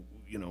know that,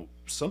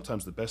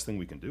 sometimes the best thing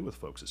we can do with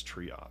folks is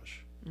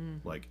triage.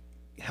 Like,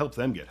 help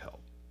them get help.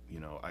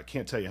 I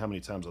can't tell you how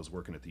many times I was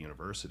working at the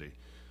university,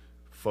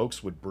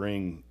 folks would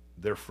bring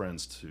their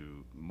friends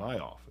to my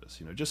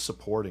office, just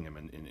supporting them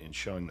and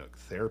showing that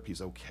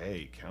therapy's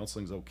okay,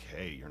 counseling's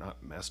okay, you're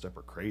not messed up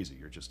or crazy,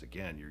 you're just,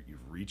 again,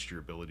 you've reached your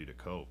ability to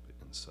cope.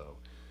 And so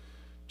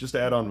just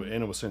to add on,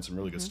 Anna was saying some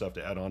really good stuff,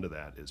 to add on to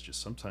that is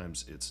just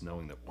sometimes it's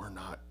knowing that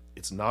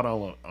it's not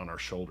all on our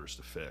shoulders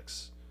to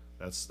fix.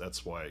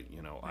 That's why,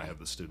 I have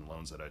the student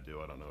loans that I do.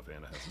 I don't know if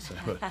Anna has the same,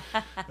 but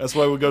that's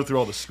why we go through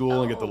all the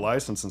school and get the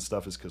license and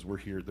stuff, is because we're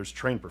here. There's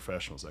trained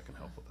professionals that can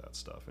help with that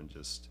stuff.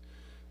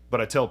 But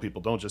I tell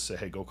people, don't just say,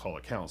 hey, go call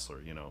a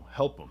counselor,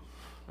 help them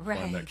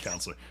find that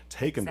counselor.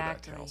 Take them to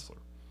that counselor.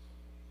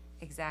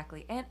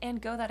 Exactly.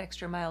 And go that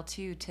extra mile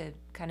too, to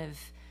kind of,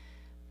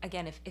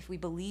 again, if we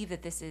believe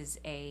that this is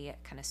a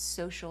kind of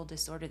social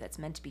disorder that's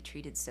meant to be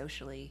treated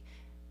socially,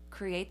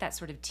 create that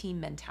sort of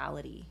team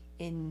mentality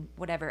in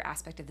whatever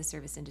aspect of the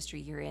service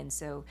industry you're in.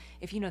 So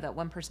if you know that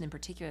one person in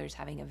particular is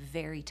having a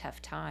very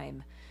tough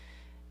time,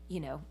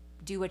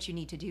 do what you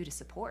need to do to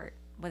support,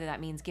 whether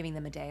that means giving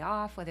them a day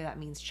off, whether that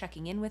means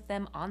checking in with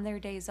them on their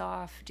days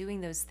off,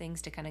 doing those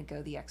things to kind of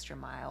go the extra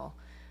mile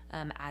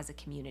as a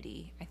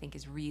community, I think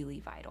is really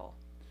vital.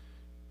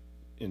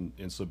 And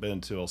so, Ben,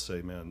 too, I'll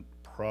say, man,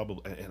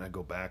 probably, and I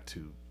go back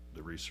to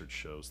the research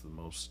shows, the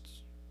most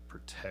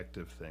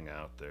protective thing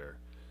out there,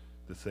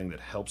 the thing that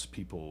helps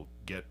people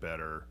get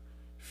better,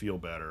 feel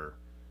better,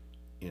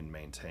 and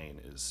maintain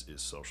is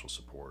social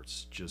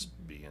supports,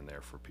 just being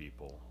there for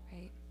people.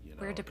 Right.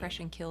 Where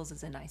depression kills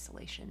is in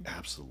isolation.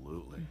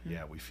 Absolutely.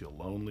 Yeah, we feel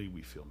lonely,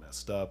 we feel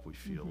messed up, we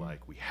feel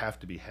like we have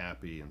to be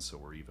happy, and so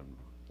we're even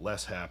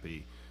less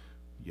happy.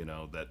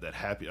 That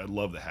happy, I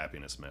love the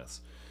happiness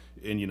myths.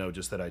 And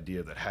just that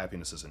idea that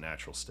happiness is a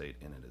natural state,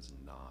 and it is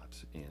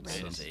not. And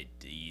it is a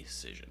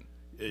decision.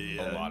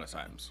 A lot of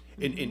times.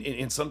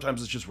 And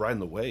sometimes it's just riding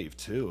the wave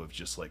too, of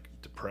just like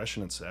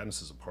depression and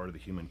sadness is a part of the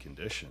human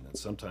condition, and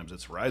sometimes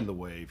it's riding the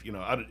wave.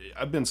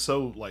 I've been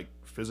so like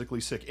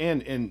physically sick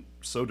and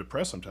so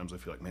depressed sometimes I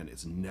feel like, man,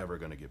 it's never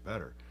going to get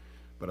better.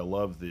 But I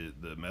love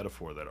the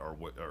metaphor that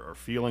our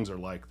feelings are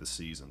like the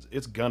seasons.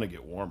 It's gonna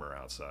get warmer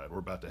outside. We're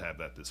about to have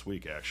that this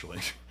week, actually.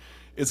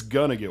 It's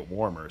gonna get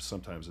warmer.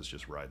 Sometimes it's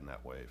just riding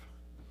that wave.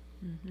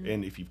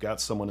 And if you've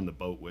got someone in the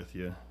boat with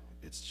you,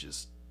 it's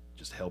just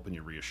helping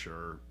you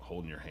reassure,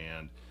 holding your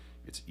hand.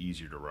 It's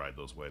easier to ride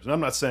those waves. And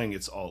I'm not saying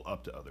it's all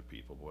up to other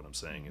people, but what I'm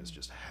saying is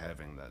just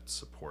having that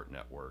support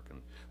network.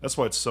 And that's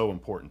why it's so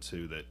important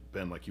too that,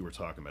 Ben, like you were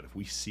talking about, if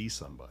we see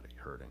somebody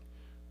hurting,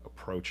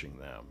 approaching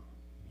them,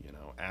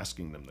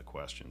 asking them the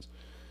questions.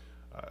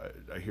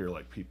 I hear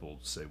like people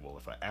say, well,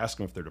 if I ask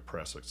them if they're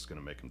depressed, it's going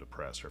to make them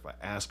depressed. Or if I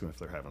ask them if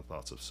they're having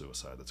thoughts of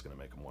suicide, that's going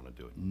to make them want to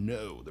do it.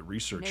 No, the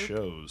research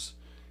shows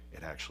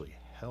it actually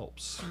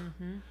helps.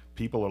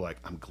 People are like,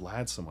 I'm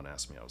glad someone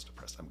asked me I was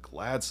depressed. I'm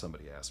glad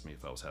somebody asked me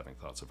if I was having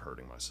thoughts of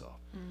hurting myself.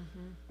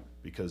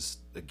 Because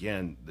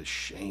again, the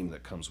shame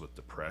that comes with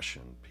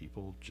depression,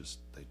 people just,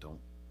 they don't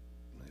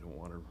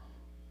want to.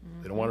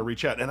 They don't want to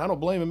reach out, and I don't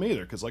blame them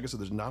either, because like I said,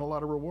 there's not a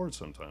lot of reward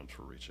sometimes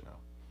for reaching out.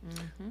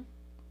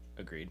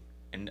 Agreed.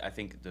 And I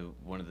think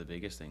one of the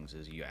biggest things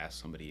is you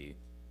ask somebody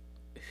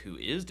who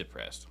is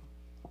depressed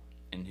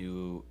and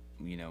who,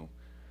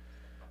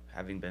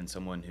 having been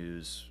someone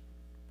who's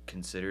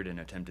considered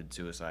and attempted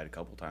suicide a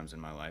couple times in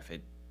my life,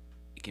 it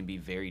can be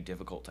very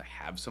difficult to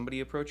have somebody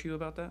approach you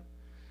about that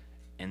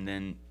and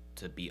then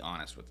to be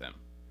honest with them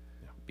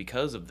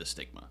because of the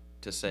stigma,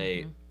 to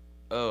say,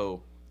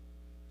 oh,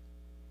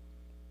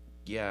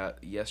 yeah,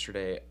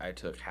 yesterday I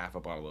took half a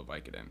bottle of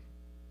Vicodin.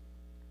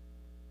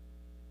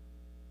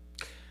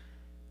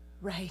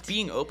 Right.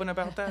 Being open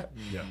about that.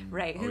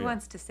 Right. Who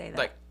wants to say that?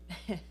 Like,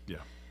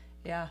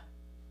 yeah.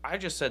 I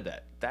just said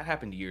that. That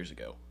happened years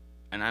ago.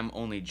 And I'm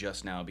only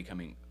just now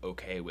becoming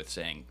okay with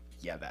saying,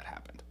 yeah, that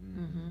happened.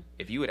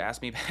 If you had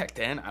asked me back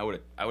then, I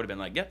would have been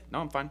like, yeah, no,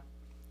 I'm fine.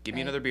 Give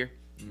me another beer.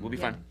 We'll be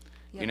fine.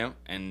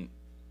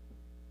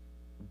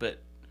 But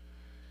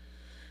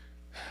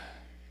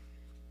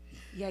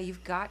yeah,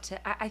 you've got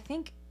to. I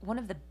think one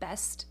of the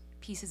best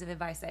pieces of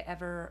advice I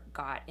ever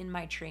got in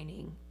my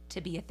training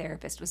to be a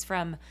therapist was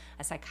from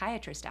a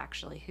psychiatrist,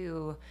 actually,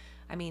 who,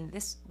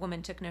 this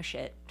woman took no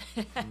shit.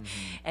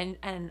 And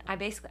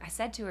I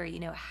said to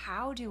her,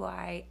 how do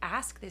I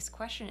ask this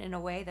question in a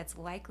way that's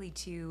likely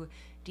to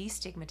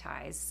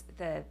destigmatize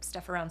the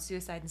stuff around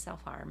suicide and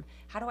self-harm?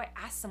 How do I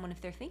ask someone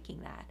if they're thinking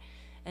that?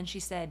 And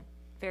she said,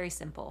 very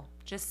simple.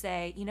 Just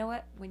say, you know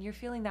what, when you're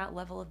feeling that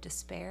level of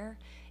despair,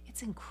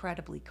 it's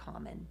incredibly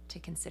common to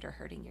consider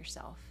hurting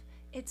yourself.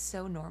 It's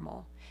so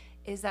normal.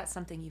 Is that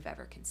something you've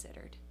ever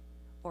considered?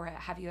 Or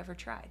have you ever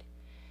tried?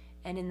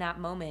 And in that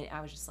moment,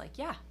 I was just like,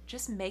 yeah,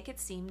 just make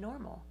it seem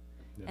normal.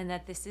 And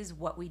that this is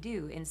what we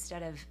do,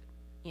 instead of,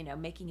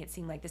 making it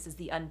seem like this is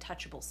the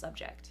untouchable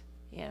subject,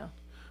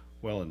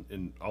 Well,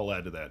 and I'll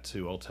add to that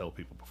too. I'll tell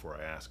people before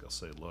I ask, I'll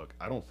say, look,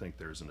 I don't think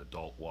there's an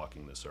adult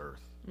walking this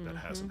earth that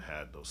hasn't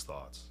had those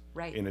thoughts.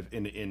 Right. And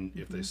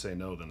if they say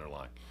no, then they're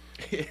lying.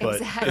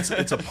 But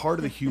it's a part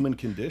of the human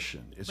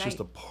condition. It's just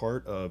a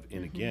part of,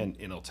 and again,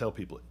 and I'll tell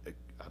people,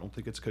 I don't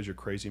think it's because you're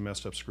crazy,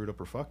 messed up, screwed up,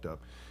 or fucked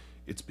up.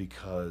 It's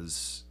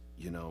because,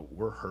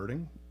 we're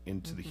hurting.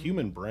 Into the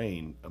human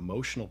brain,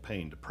 emotional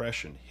pain,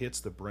 depression hits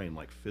the brain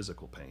like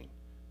physical pain.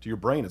 To your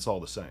brain, it's all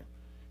the same.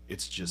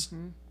 It's just,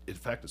 in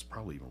fact, it's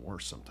probably even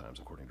worse sometimes,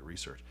 according to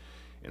research.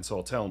 And so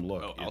I'll tell them,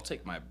 look, I'll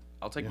take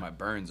my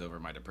burns over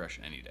my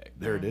depression any day.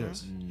 there it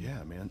is.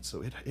 Yeah, man.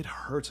 So it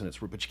hurts and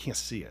but you can't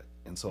see it.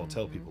 And so I'll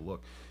tell people,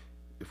 look,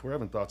 if we're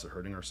having thoughts of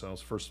hurting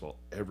ourselves, first of all,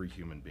 every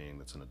human being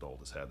that's an adult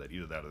has had that.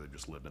 Either that or they've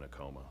just lived in a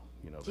coma,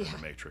 they're in the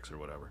Matrix or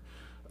whatever.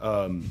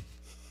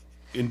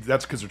 And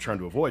that's because they're trying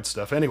to avoid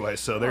stuff anyway.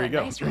 So there you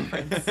go. Nice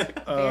reference.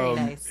 Very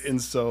nice.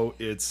 And so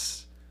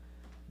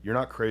you're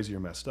not crazy or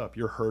messed up.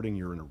 You're hurting.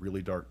 You're in a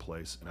really dark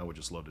place. And I would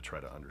just love to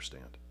try to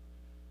understand.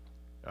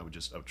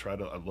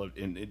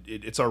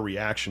 It's our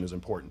reaction is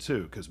important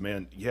too. Because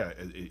man,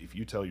 if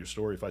you tell your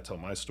story, if I tell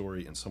my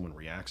story and someone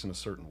reacts in a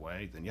certain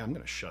way, then I'm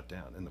going to shut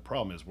down. And the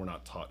problem is we're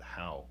not taught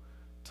how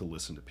to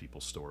listen to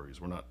people's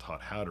stories. We're not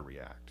taught how to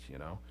react,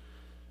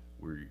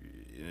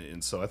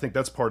 and so I think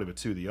that's part of it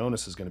too. The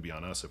onus is going to be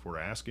on us. If we're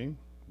asking,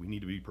 we need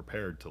to be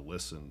prepared to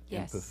listen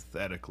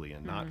empathetically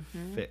and not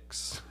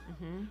fix,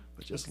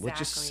 but let's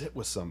just sit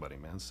with somebody,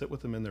 man. Sit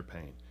with them in their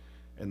pain,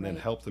 and then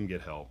help them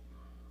get help.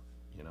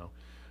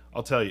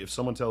 I'll tell you, if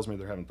someone tells me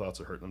they're having thoughts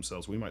of hurting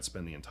themselves, we might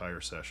spend the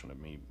entire session of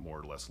me more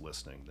or less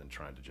listening than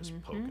trying to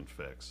just poke and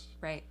fix.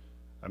 Right.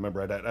 I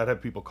remember I'd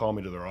have people call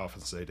me to their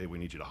office and say, Dave, we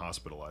need you to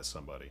hospitalize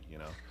somebody,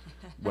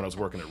 when I was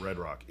working at Red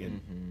Rock.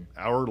 And an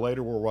hour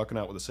later, we're walking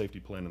out with a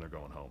safety plan and they're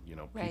going home.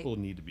 People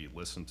need to be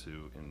listened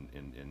to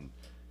and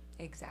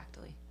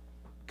Exactly.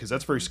 because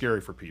that's very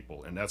scary for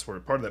people. And that's where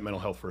part of that mental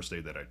health first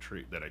aid that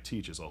I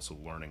teach is also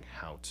learning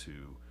how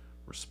to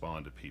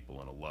respond to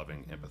people in a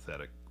loving,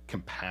 empathetic,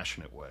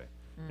 compassionate way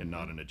and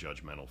not in a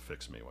judgmental,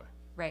 fix me way.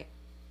 Right.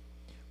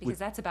 Because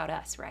that's about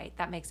us, right?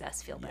 That makes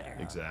us feel better.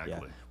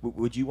 Exactly. Yeah.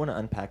 Would you want to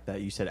unpack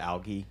that? You said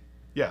algae.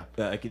 Yeah.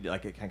 Like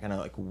kind of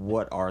like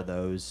what are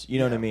those? You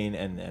know what I mean?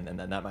 And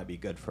that might be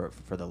good for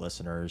the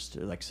listeners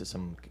to like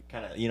some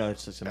kind of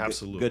some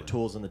Absolutely. good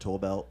tools in the tool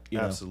belt.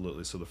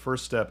 Absolutely. So the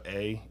first step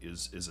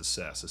is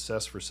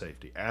assess for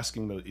safety.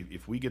 Asking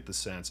if we get the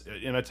sense,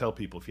 and I tell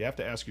people if you have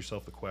to ask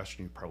yourself the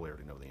question, you probably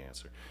already know the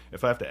answer.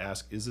 If I have to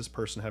ask, is this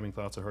person having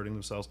thoughts of hurting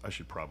themselves? I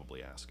should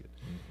probably ask it.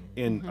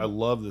 And I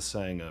love the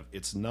saying of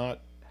it's not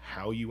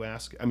how you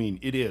ask. I mean,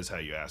 it is how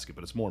you ask it,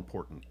 but it's more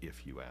important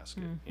if you ask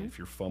it, and if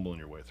you're fumbling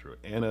your way through it.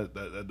 Anna,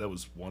 that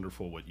was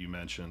wonderful what you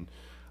mentioned.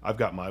 I've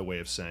got my way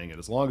of saying it.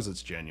 As long as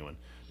it's genuine,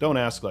 don't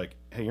ask like,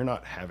 "Hey, you're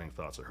not having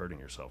thoughts of hurting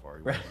yourself, are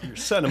you?" Right. You're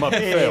setting them up to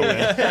fail,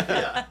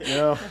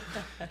 man.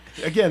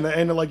 Again,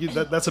 and like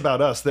that's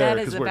about us there.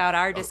 That is about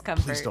our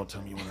discomfort. Please don't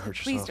tell me you want to hurt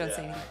Please yourself. don't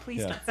say anything.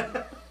 Please don't say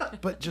anything.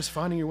 But just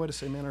finding your way to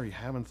say, man, are you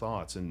having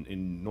thoughts and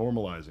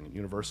normalizing and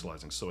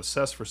universalizing? So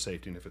assess for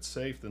safety, and if it's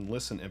safe, then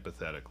listen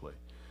empathetically.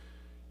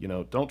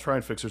 Don't try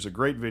and fix. There's a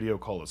great video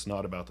called It's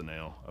Not About the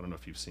Nail. I don't know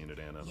if you've seen it,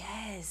 Anna.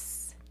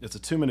 Yes. It's a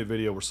 2-minute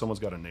video where someone's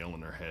got a nail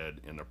in their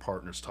head and their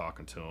partner's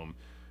talking to them.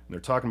 And they're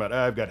talking about,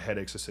 I've got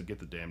headaches. I said, get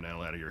the damn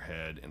nail out of your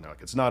head. And they're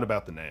like, it's not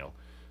about the nail.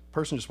 The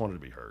person just wanted to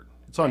be heard.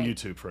 It's on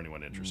YouTube for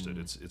anyone interested.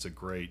 It's a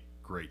great,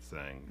 great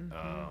thing.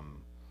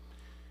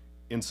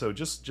 And so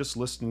just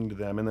listening to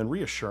them and then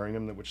reassuring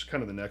them, which is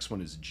kind of the next one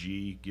is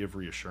G, give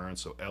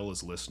reassurance. So L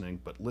is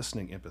listening, but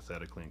listening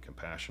empathetically and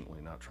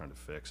compassionately, not trying to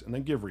fix. And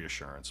then give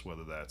reassurance,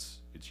 whether it's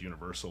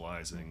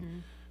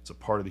universalizing, it's a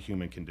part of the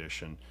human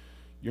condition.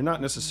 You're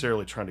not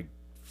necessarily trying to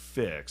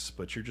fix,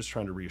 but you're just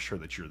trying to reassure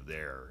that you're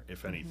there,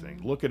 if anything.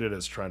 Look at it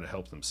as trying to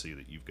help them see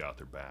that you've got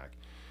their back.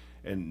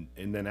 And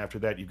then after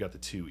that, you've got the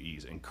 2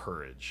 E's,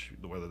 encourage,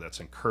 whether that's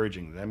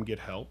encouraging them get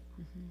help,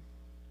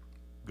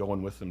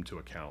 going with them to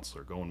a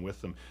counselor, going with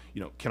them,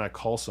 can I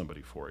call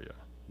somebody for you?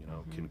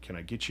 Can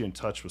I get you in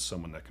touch with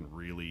someone that can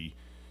really,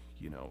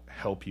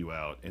 help you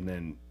out? And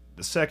then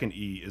the second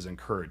E is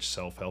encourage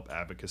self-help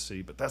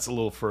advocacy, but that's a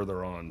little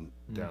further on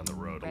down the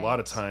road. Right. A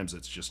lot of times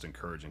it's just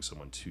encouraging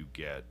someone to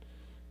get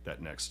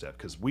that next step.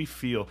 Because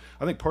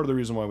I think part of the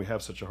reason why we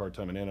have such a hard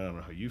time, and Anna, I don't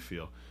know how you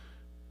feel,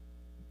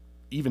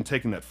 even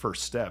taking that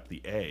first step,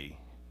 the A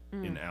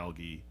in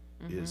algae,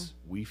 is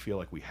we feel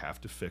like we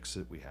have to fix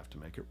it, we have to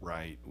make it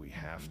right, we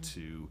have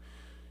to,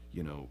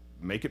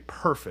 make it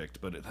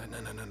perfect. But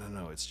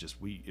no. It's just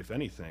if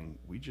anything,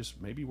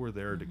 maybe we're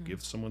there to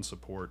give someone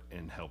support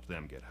and help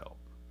them get help.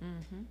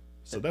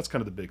 So that's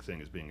kind of the big thing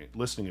is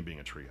listening and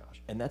being a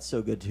triage. And that's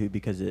so good too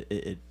because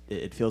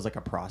it feels like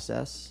a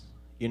process,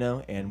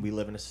 and we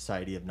live in a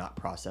society of not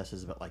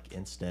processes but like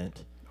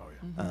instant. Oh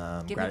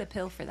yeah. Give me the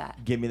pill for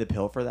that. Give me the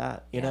pill for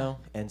that, you know?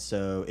 And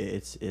so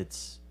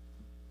it's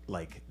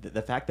like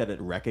the fact that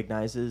it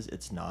recognizes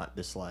it's not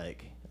this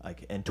like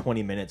in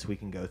 20 minutes we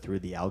can go through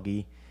the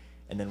algae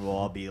and then we'll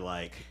all be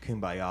like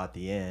kumbaya at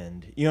the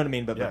end. You know what I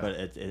mean? But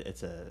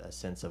it's a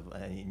sense of,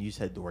 and you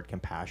said the word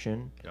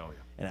compassion. Oh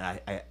yeah.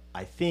 And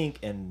I think,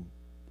 and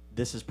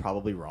this is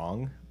probably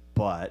wrong,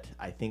 but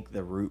I think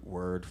the root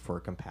word for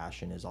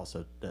compassion is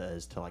also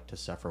to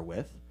suffer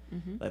with.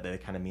 Like they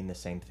kind of mean the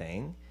same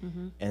thing.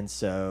 And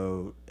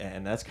so,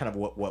 and that's kind of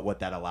what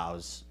that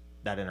allows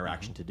that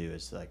interaction to do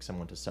is like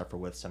someone to suffer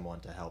with, someone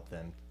to help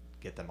them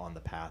get them on the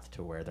path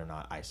to where they're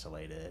not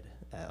isolated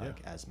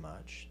like as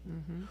much.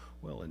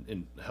 Well,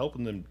 and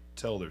helping them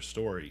tell their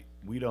story.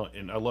 We don't,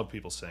 and I love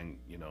people saying,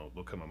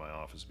 they'll come in my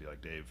office and be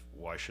like, Dave,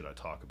 why should I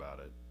talk about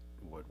it?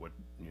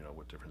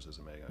 What difference does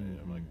it make?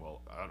 I'm like,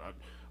 well,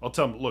 I'll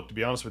tell them, look, to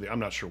be honest with you, I'm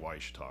not sure why you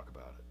should talk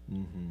about it.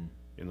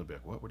 And they'll be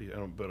like, what do you,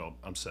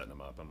 I'm setting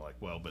them up. I'm like,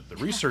 well, but the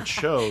research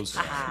shows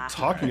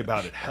talking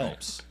about it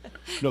helps.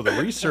 No, the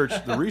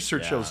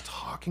research shows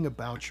talking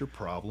about your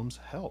problems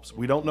helps.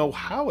 We don't know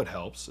how it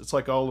helps. It's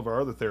like all of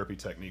our other therapy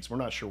techniques. We're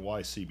not sure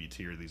why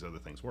CBT or these other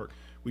things work.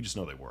 We just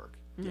know they work.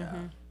 Yeah.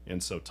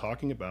 And so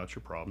talking about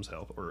your problems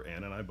help, or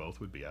Ann and I both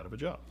would be out of a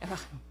job.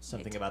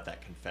 Something about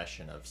that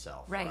confession of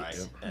self.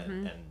 Right.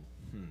 And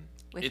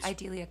With It's-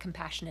 ideally a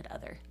compassionate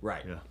other.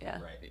 right.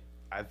 Yeah. Right.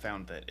 I've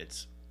found that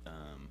it's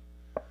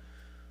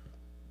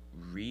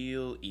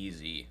real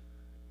easy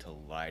to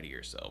lie to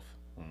yourself,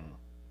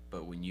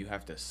 but when you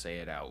have to say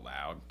it out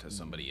loud to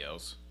somebody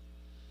else,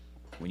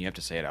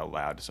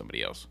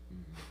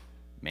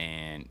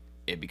 man,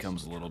 it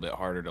becomes a little bit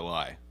harder to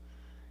lie,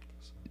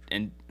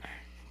 and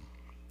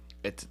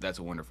that's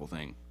a wonderful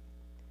thing.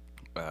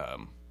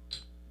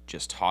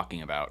 Just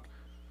talking about,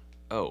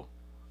 oh,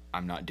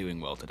 I'm not doing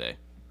well today,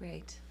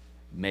 Right.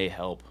 may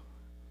help.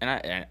 And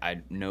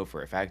I know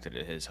for a fact that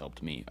it has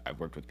helped me.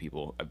 I've worked with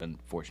people. I've been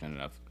fortunate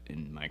enough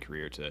in my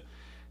career to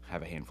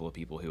have a handful of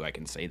people who I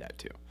can say that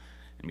to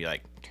and be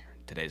like,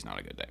 today's not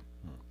a good day.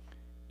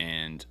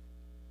 And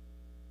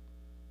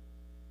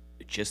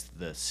just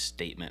the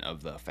statement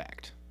of the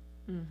fact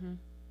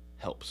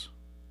helps.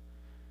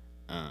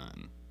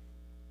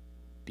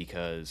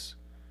 Because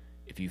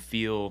if you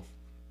feel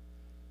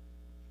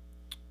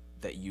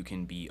that you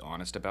can be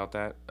honest about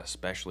that,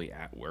 especially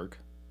at work,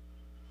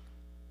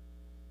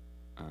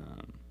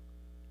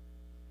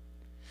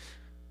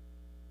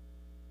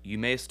 you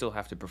may still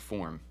have to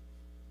perform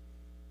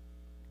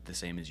the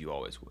same as you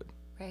always would,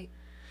 Right.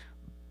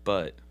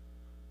 but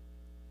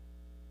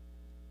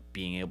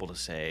being able to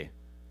say,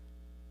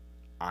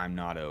 I'm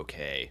not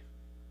okay,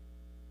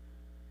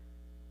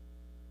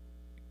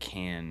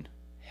 can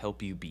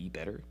help you be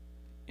better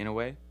in a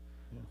way.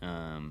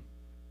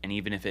 And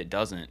even if it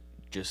doesn't,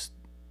 just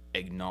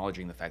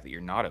acknowledging the fact that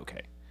you're not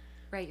okay.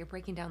 Right. You're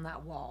breaking down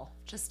that wall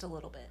just a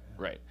little bit.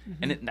 Right.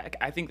 And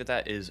I think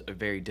that is a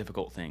very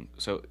difficult thing.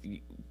 So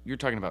you're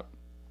talking about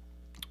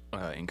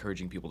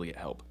encouraging people to get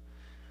help.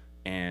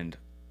 And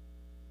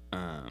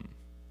I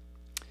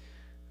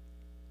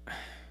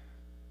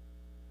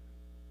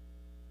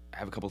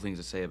have a couple things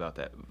to say about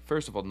that.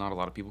 First of all, not a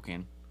lot of people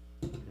can,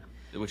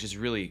 which is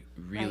really,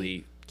 really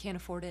Right. Can't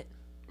afford it.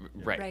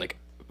 right. Right. Like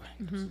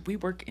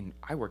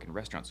I work in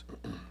restaurants.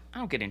 I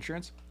don't get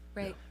insurance.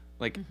 Right.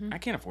 Like I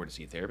can't afford to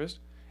see a therapist.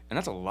 And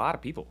that's a lot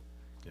of people.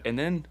 Yeah. And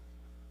then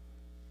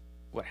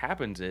what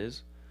happens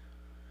is,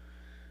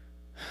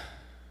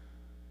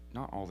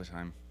 not all the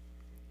time,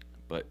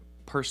 but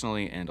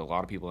personally and a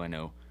lot of people I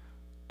know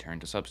turn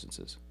to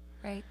substances.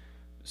 Right.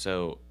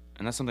 So,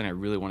 and that's something I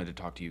really wanted to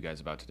talk to you guys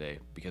about today,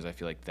 because I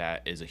feel like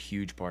that is a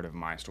huge part of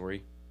my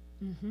story.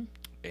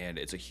 And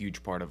it's a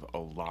huge part of a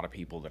lot of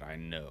people that I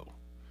know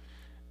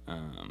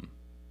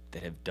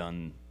that have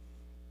done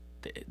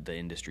the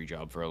industry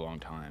job for a long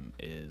time,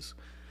 is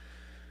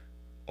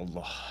a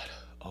lot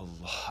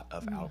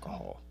of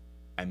alcohol.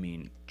 I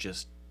mean,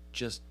 just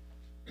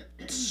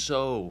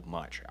so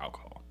much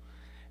alcohol,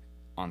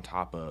 on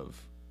top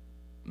of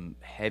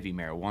heavy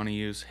marijuana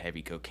use,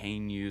 heavy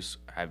cocaine use.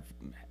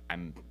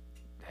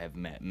 Have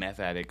met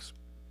meth addicts,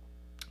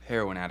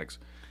 heroin addicts.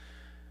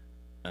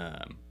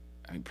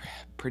 I mean,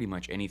 pretty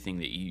much anything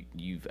that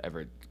you've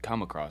ever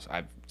come across,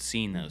 I've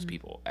seen those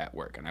people at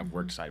work, and I've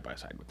worked side by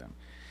side with them.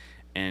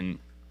 And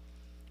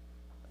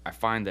I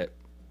find that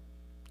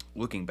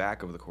looking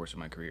back over the course of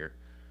my career,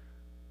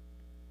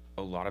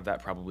 a lot of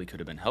that probably could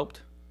have been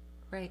helped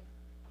Right.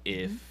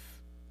 if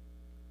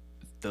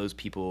those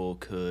people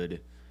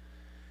could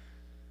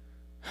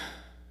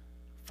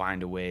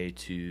find a way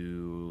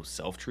to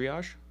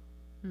self-triage,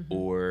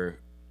 or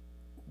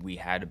we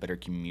had a better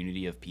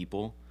community of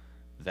people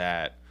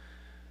that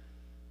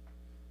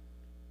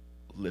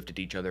lifted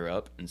each other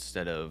up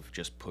instead of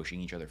just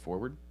pushing each other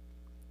forward.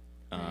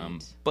 Right.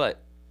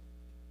 But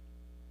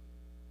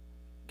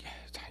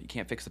you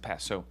can't fix the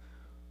past. So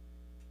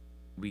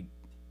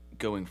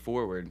going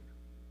forward,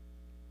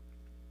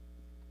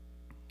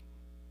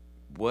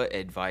 what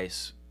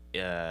advice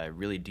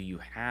really do you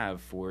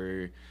have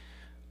for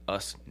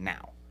us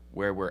now,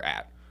 where we're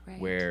at, Right.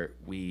 where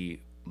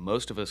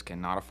most of us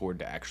cannot afford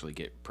to actually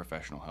get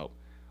professional help?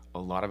 A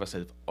lot of us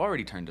have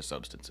already turned to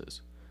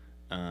substances,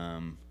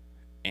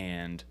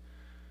 and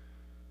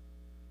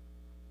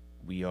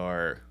we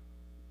are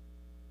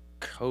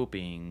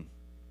coping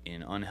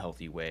in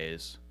unhealthy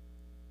ways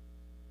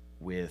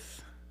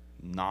with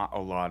not a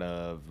lot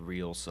of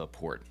real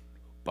support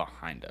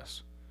behind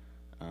us.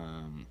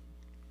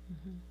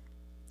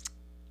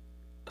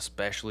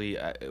 Especially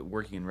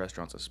working in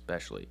restaurants,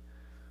 especially,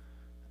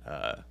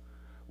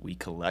 we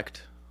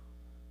collect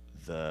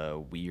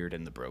the weird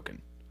and the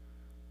broken.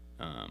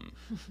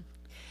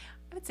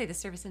 I would say the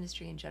service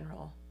industry in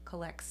general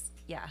collects,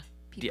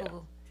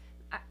 people.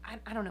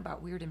 I don't know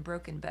about weird and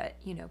broken, but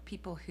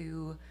people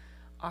who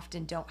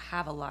often don't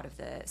have a lot of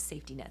the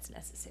safety nets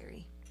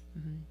necessary,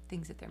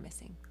 things that they're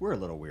missing. We're a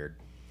little weird.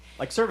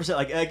 Like service,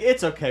 like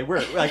it's okay.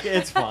 We're like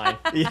it's fine.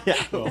 Yeah,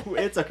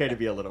 it's okay to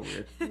be a little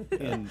weird.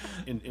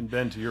 And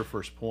Ben, to your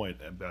first point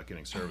about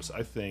getting service,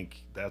 I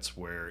think that's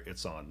where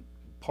it's on.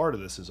 Part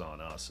of this is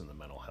on us in the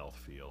mental health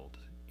field,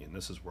 and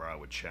this is where I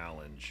would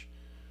challenge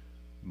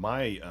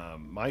my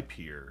my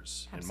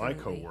peers Absolutely. and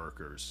my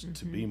coworkers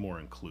to be more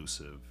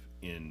inclusive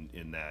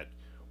in that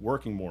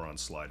working more on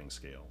sliding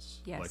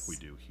scales Yes. like we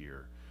do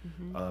here.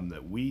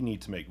 That we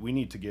need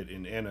to get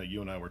in. Anna,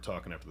 you and I were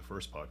talking after the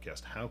first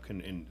podcast. How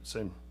can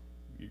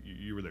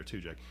you were there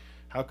too, Jack.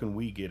 How can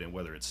we get in,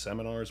 whether it's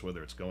seminars,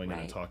 whether it's going in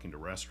and Right. talking to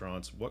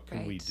restaurants, what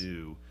can we Right.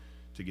 do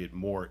to get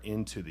more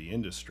into the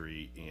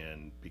industry?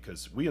 And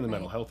because we in the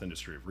mental Right. health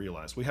industry have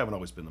realized we haven't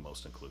always been the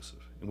most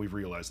inclusive. And we've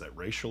realized that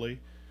racially,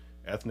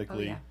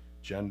 ethnically, yeah.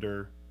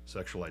 gender,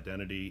 sexual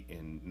identity,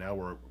 and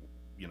now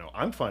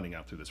I'm finding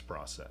out through this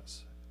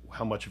process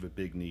how much of a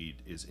big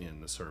need is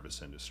in the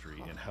service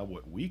industry and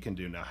what we can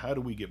do now. How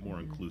do we get more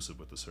inclusive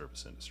with the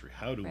service industry?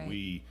 How do Right.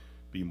 we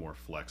be more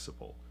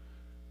flexible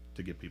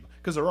to get people,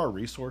 because there are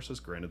resources,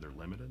 granted they're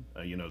limited,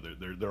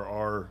 there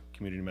are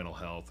community mental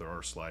health, there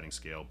are sliding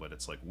scale, but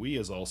it's like we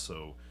as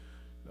also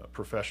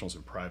professionals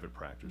in private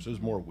practice,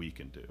 there's more we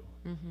can do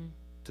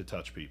to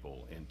touch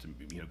people and to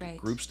get Right.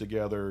 groups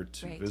together,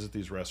 to Right. visit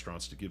these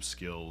restaurants, to give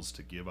skills,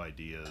 to give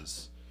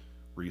ideas,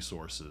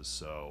 resources.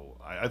 So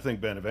I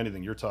think, Ben, if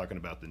anything, you're talking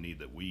about the need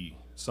that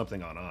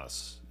something on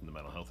us in the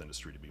mental health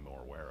industry to be more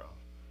aware of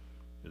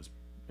is.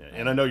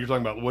 And I know you're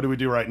talking about what do we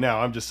do right now.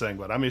 I'm just saying,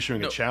 but I'm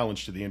issuing a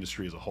challenge to the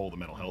industry as a whole, the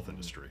mental health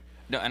industry.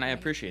 No, and I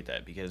appreciate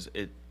that because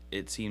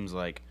it seems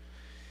like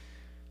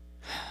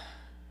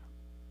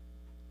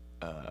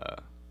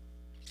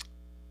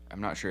I'm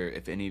not sure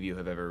if any of you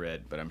have ever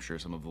read, but I'm sure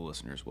some of the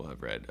listeners will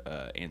have read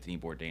Anthony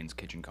Bourdain's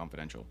Kitchen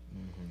Confidential.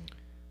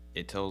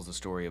 It tells the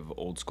story of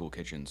old school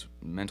kitchens.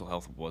 Mental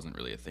health wasn't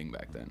really a thing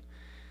back then.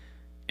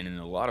 And in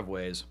a lot of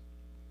ways,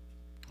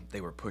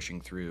 they were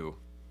pushing through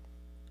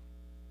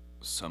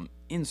some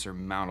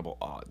insurmountable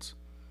odds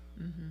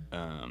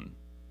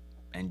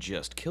and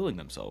just killing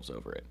themselves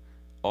over it,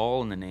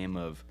 all in the name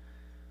of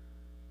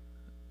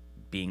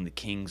being the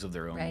kings of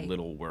their own Right.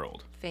 little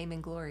world. Fame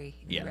and glory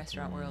in Yeah. the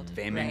restaurant world.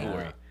 Fame right. and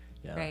glory.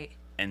 Yeah. Right.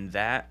 And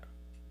that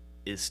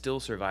is still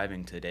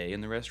surviving today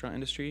in the restaurant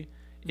industry.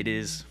 It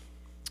is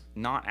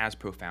not as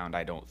profound,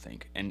 I don't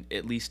think, and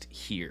at least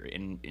here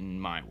in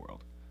my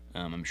world.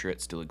 I'm sure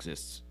it still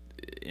exists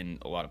in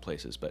a lot of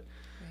places, but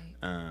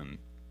Right.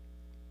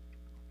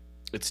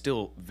 it's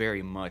still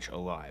very much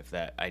alive,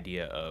 that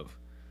idea of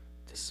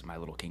this is my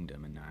little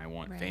kingdom and I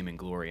want Right. fame and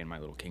glory in my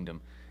little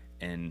kingdom.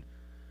 And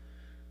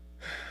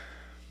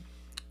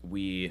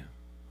we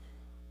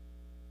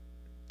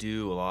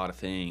do a lot of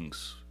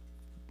things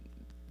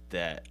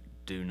that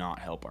do not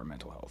help our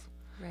mental health.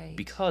 Right.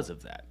 Because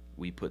of that,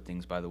 we put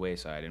things by the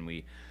wayside and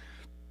we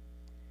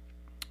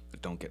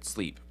don't get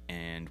sleep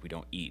and we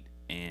don't eat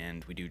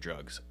and we do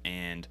drugs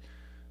and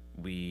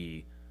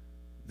we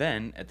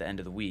then at the end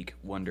of the week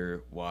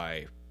wonder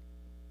why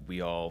we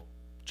all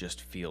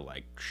just feel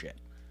like shit,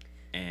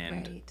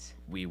 and Right.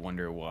 we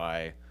wonder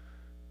why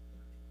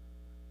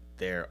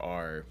there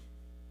are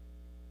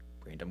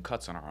random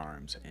cuts on our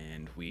arms,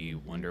 and we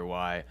wonder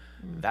why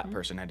that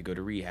person had to go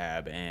to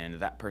rehab and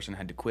that person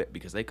had to quit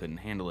because they couldn't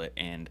handle it,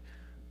 and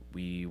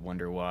we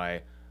wonder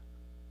why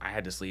I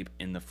had to sleep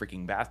in the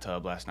freaking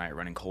bathtub last night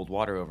running cold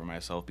water over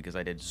myself because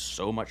I did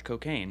so much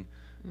cocaine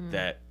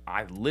that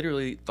I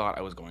literally thought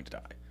I was going to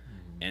die.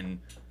 And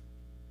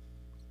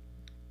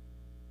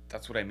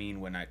that's what I mean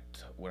when I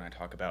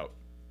talk about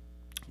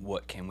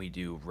what can we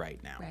do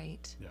right now.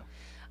 Right. Yeah.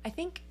 I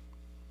think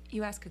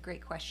you ask a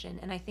great question,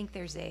 and I think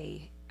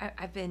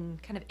I've been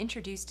kind of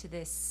introduced to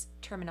this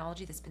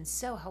terminology that's been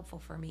so helpful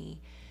for me,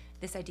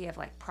 this idea of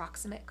like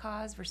proximate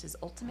cause versus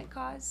ultimate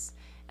cause.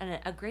 And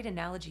a great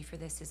analogy for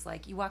this is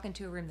like you walk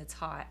into a room that's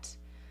hot,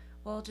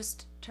 well,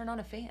 just turn on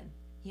a fan,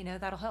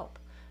 that'll help.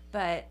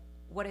 But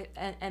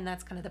and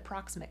that's kind of the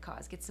proximate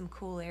cause, get some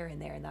cool air in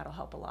there and that'll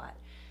help a lot.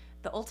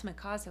 The ultimate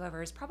cause,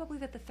 however, is probably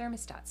that the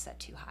thermostat's set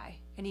too high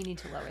and you need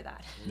to lower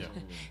that. Yeah.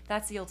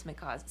 That's the ultimate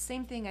cause.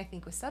 Same thing, I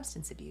think, with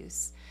substance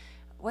abuse.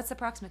 What's the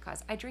proximate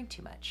cause? I drink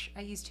too much.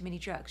 I use too many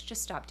drugs.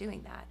 Just stop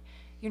doing that.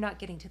 You're not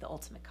getting to the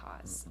ultimate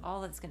cause.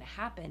 All that's going to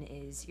happen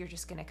is you're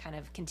just going to kind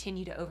of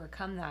continue to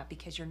overcome that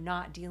because you're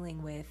not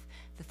dealing with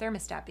the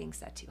thermostat being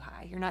set too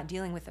high. You're not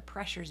dealing with the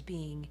pressures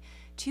being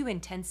too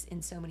intense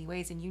in so many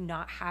ways, and you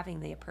not having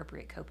the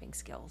appropriate coping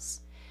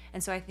skills.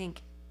 And so I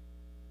think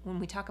when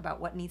we talk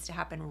about what needs to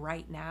happen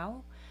right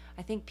now,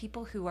 I think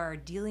people who are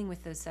dealing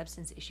with those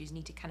substance issues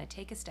need to kind of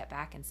take a step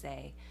back and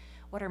say,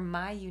 what are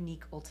my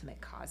unique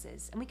ultimate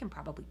causes? And we can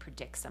probably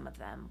predict some of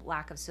them: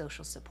 lack of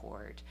social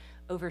support,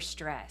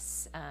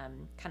 overstress,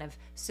 kind of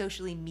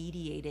socially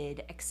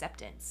mediated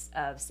acceptance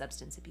of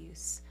substance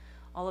abuse.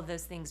 all of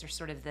those things are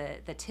sort of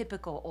the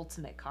typical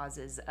ultimate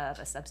causes of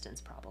a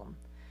substance problem.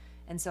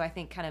 And so I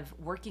think kind of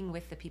working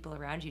with the people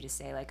around you to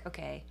say, like,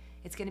 okay,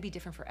 it's going to be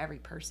different for every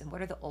person.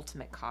 What are the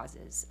ultimate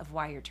causes of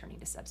why you're turning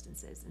to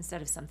substances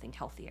instead of something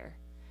healthier?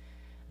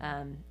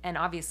 And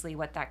obviously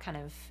what that kind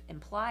of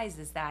implies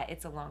is that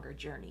it's a longer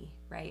journey,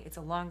 right? It's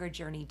a longer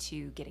journey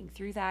to getting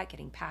through that,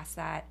 getting past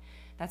that.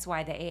 That's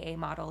why the AA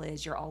model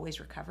is you're always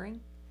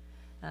recovering.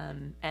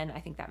 And I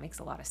think that makes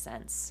a lot of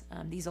sense.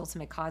 These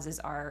ultimate causes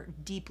are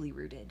deeply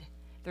rooted.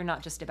 They're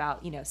not just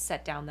about,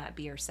 set down that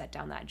beer, set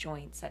down that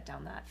joint, set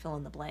down that fill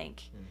in the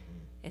blank. Mm-hmm.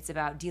 It's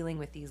about dealing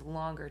with these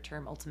longer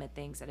term ultimate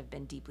things that have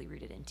been deeply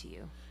rooted into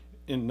you.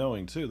 In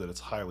knowing too that it's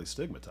highly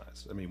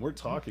stigmatized. I mean, we're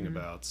talking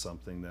about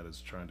something that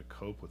is trying to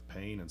cope with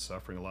pain and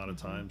suffering a lot of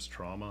times,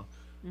 trauma,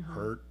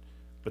 hurt,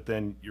 but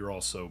then you're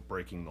also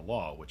breaking the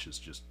law, which is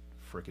just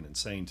freaking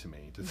insane to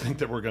me to think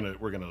that we're gonna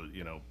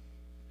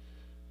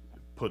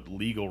put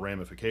legal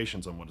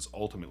ramifications on what is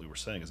ultimately we're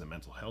saying is a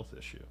mental health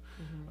issue.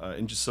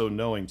 And just so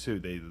knowing too,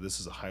 this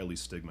is a highly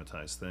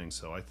stigmatized thing.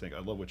 So I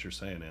love what you're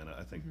saying, Anna.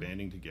 I think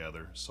banding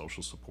together,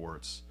 social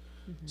supports,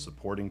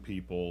 supporting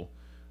people,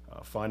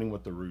 finding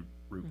what the root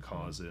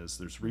cause is.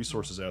 There's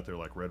resources out there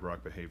like Red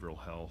Rock Behavioral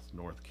Health,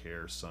 North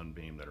Care,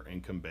 Sunbeam that are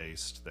income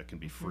based, that can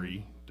be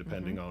free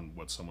depending on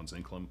what someone's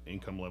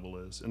income level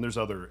is. And there's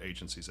other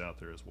agencies out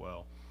there as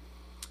well.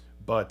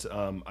 But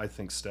I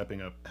think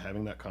stepping up,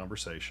 having that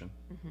conversation,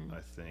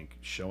 I think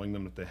showing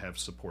them that they have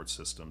support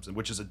systems, and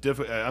which is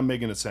I'm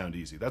making it sound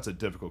easy. That's a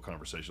difficult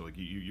conversation. Like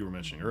you were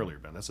mentioning earlier,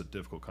 Ben, that's a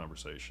difficult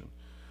conversation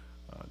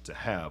to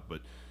have.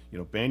 But,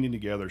 banding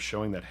together,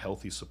 showing that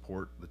healthy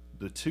support,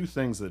 the two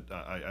things that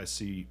I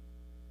see,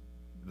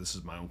 this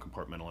is my own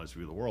compartmentalized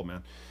view of the world,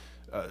 man.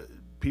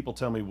 People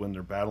tell me when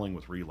they're battling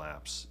with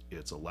relapse,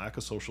 it's a lack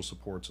of social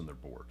supports and they're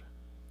bored.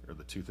 Are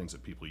the two things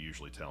that people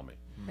usually tell me.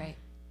 Right.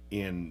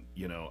 And,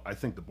 I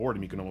think the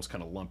boredom you can almost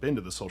kind of lump into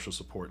the social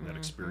support and that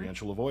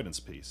experiential avoidance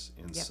piece.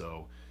 And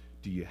so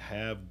do you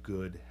have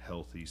good,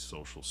 healthy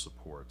social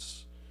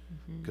supports?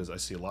 Because I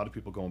see a lot of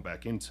people going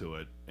back into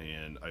it,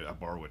 and I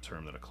borrow a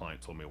term that a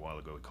client told me a while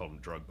ago. We called them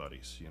drug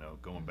buddies,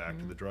 going back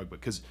to the drug.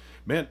 Because,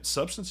 man,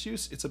 substance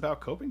use, it's about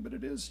coping, but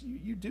it is,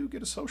 you do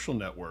get a social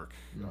network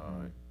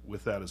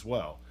with that as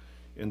well.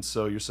 And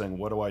so you're saying,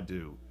 what do I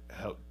do?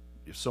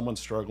 If someone's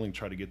struggling,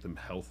 try to get them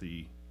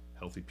healthy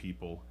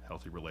people,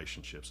 healthy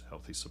relationships,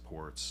 healthy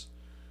supports,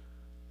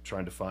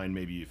 trying to find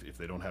maybe if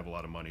they don't have a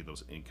lot of money,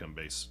 those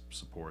income-based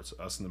supports.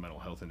 Us in the mental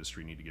health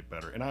industry need to get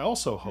better. And I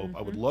also hope,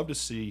 I would love to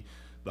see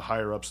the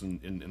higher ups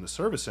in the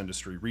service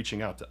industry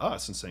reaching out to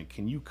us and saying,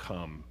 can you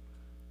come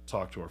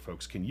talk to our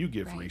folks? Can you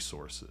give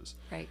resources?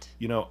 Right.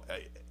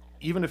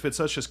 Even if it's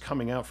us just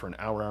coming out for an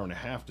hour and a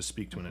half to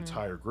speak to an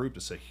entire group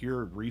to say, here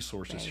are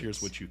resources,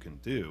 here's what you can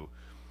do.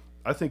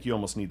 I think you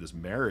almost need this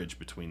marriage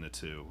between the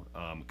two,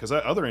 because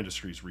other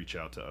industries reach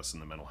out to us in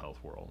the mental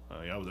health world.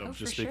 I was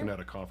just speaking at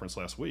a conference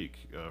last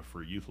week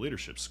for youth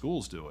leadership.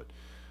 Schools do it.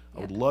 I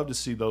would love to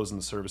see those in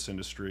the service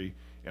industry,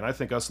 and I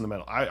think us in the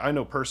mental. I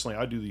know personally,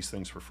 I do these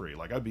things for free.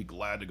 Like, I'd be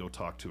glad to go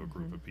talk to a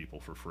group of people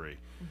for free.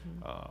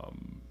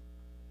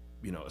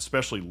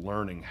 Especially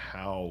learning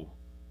how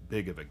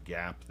big of a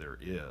gap there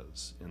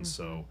is, and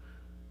so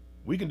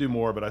we can do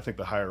more. But I think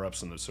the higher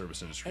ups in the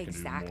service industry can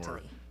do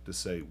more. To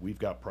say, we've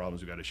got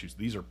problems, we've got issues.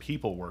 These are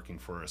people working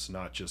for us,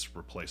 not just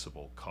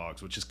replaceable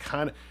cogs, which is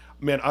kind of,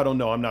 man, I don't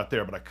know, I'm not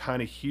there, but I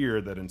kind of hear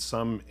that in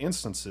some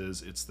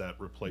instances, it's that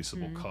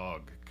replaceable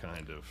cog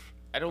kind of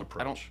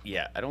approach.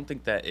 I don't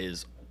think that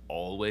is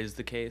always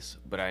the case,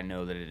 but I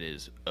know that it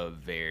is a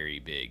very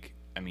big,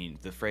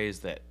 the phrase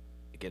that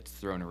gets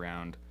thrown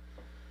around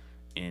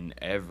in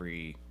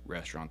every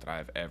restaurant that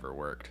I've ever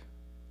worked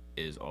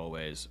is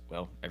always,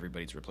 well,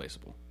 everybody's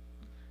replaceable.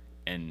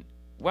 And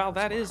while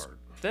that is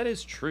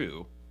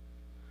true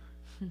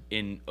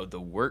in the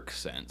work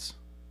sense,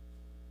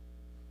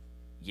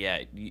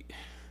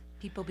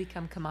 people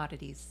become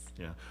commodities.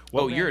 Yeah.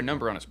 Well, you're a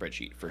number on a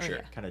spreadsheet for sure.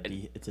 Yeah. Kind of,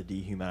 it's a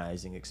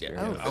dehumanizing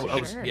experience.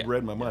 I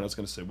read my mind. I was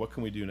going to say, what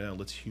can we do now?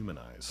 Let's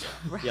humanize.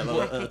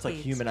 It's like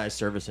humanized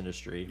service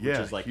industry, which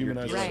is like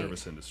humanized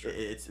service industry.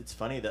 It's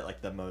funny that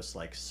like the most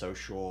like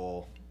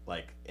social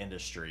like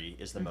industry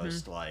is the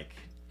most like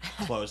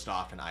closed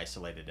off and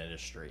isolated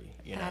industry.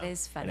 That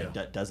is funny. And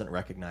it doesn't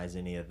recognize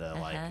any of the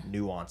like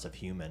nuance of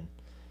human.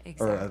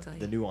 Exactly. Or of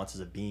the nuances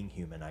of being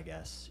human, I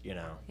guess,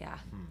 Yeah.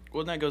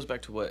 Well, and that goes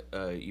back to what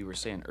you were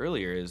saying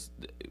earlier, is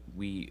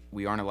we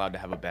aren't allowed to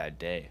have a bad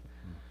day.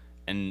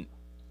 And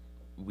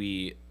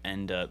we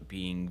end up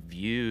being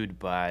viewed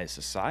by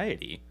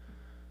society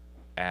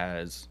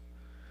as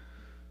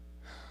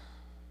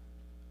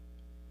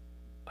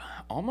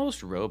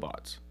almost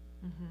robots.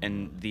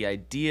 And the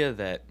idea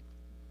that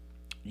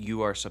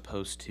you are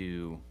supposed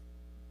to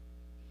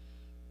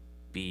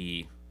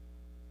be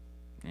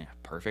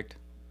perfect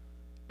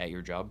at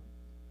your job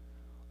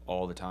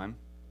all the time,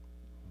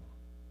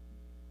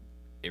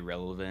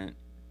 irrelevant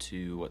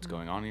to what's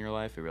going on in your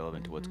life,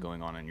 irrelevant to what's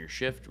going on in your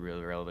shift,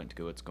 really irrelevant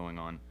to what's going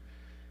on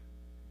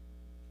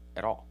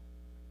at all.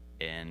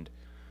 And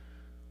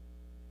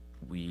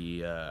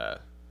we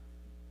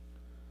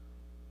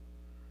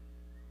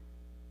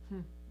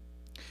Man,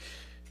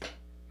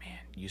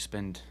 you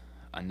spend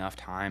enough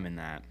time in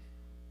that.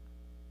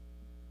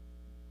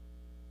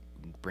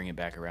 Bring it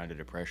back around to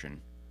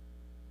depression.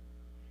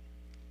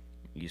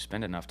 You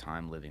spend enough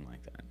time living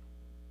like that,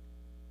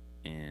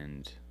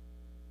 and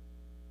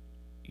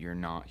you're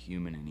not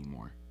human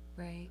anymore.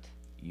 Right.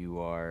 You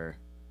are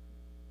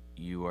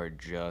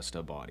just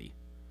a body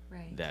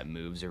Right. that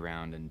moves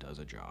around and does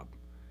a job.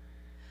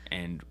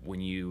 And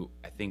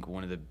I think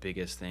one of the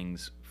biggest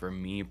things for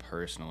me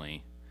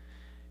personally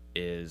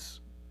is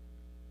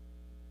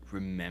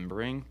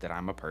remembering that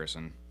I'm a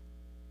person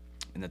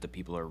and that the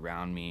people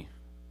around me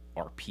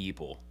are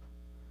people.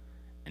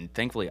 And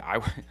thankfully,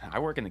 I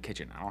work in the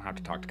kitchen. I don't have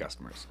to talk to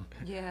customers.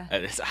 Yeah.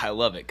 I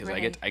love it because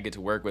Right. I get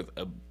to work with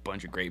a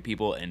bunch of great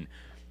people, and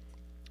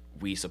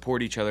we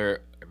support each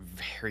other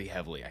very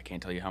heavily. I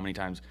can't tell you how many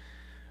times,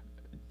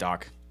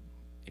 Doc,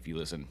 if you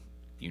listen,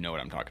 you know what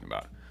I'm talking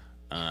about.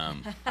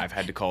 I've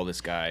had to call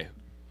this guy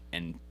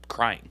and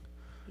crying,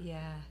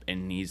 Yeah.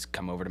 and he's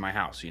come over to my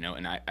house,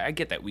 and I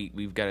get that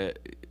we've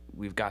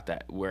got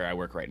that where I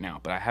work right now,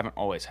 but I haven't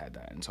always had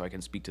that, and so I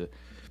can speak to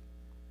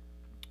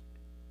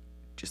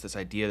just this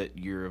idea that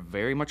you're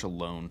very much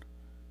alone,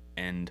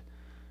 and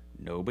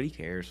nobody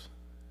cares,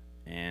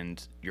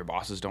 and your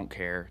bosses don't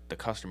care, the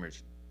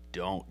customers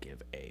don't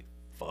give a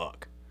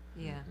fuck,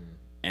 Yeah.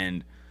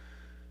 and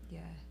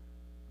Yeah.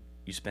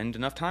 you spend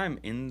enough time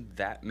in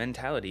that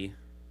mentality,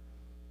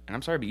 and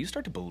I'm sorry, but you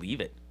start to believe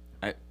it.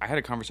 I had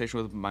a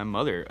conversation with my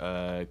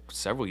mother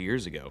several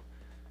years ago,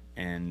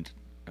 and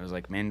I was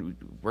like, man,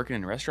 working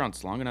in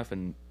restaurants long enough,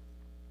 and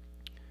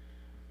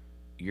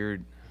you're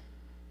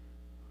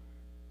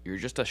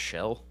just a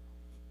shell,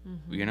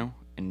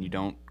 and you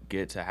don't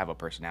get to have a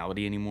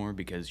personality anymore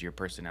because your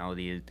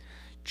personality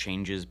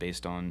changes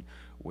based on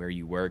where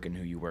you work and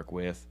who you work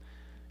with,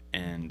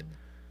 and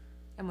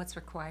And what's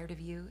required of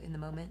you in the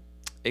moment?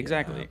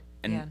 exactly.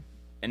 And Yeah.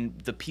 and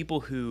the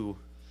people who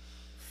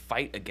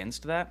fight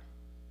against that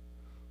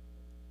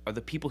are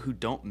the people who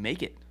don't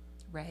make it,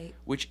 Right.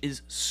 which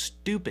is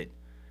stupid.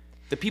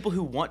 The people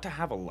who want to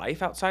have a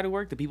life outside of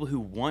work, the people who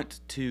want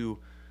to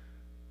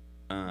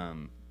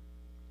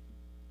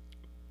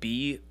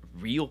be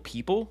real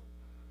people,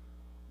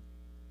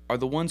 are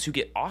the ones who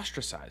get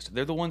ostracized.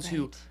 They're the ones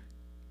who Right.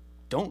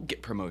 don't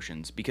get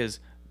promotions because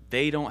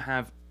they don't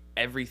have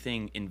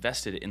everything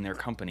invested in their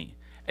company.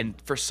 And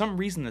for some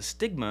reason, the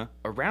stigma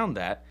around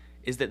that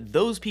is that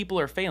those people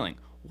are failing.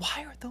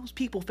 Why are those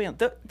people failing?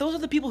 Those are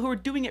the people who are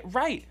doing it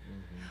right.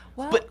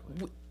 Well, But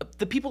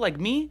the people like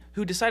me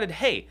who decided,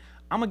 hey,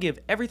 I'm going to give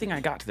everything I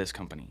got to this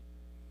company.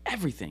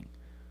 Everything.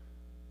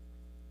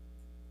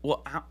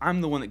 Well,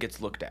 I'm the one that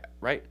gets looked at,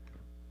 right?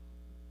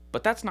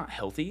 But that's not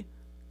healthy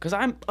because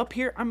I'm up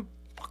here, I'm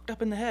fucked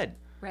up in the head.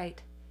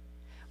 right.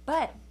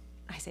 But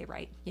I say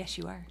right. Yes,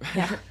 you are.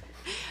 Yeah.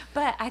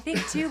 But I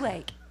think too,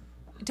 like,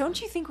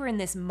 don't you think we're in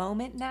this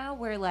moment now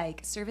where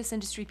like service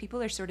industry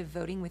people are sort of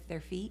voting with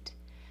their feet?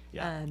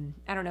 Yeah.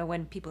 I don't know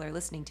when people are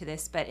listening to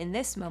this, but in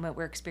this moment,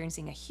 we're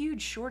experiencing a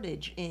huge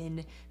shortage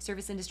in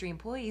service industry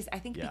employees. I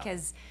think Yeah.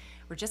 because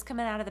we're just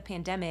coming out of the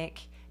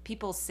pandemic,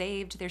 people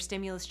saved their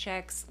stimulus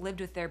checks, lived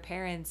with their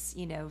parents,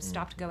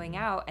 stopped going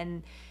out.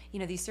 And,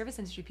 these service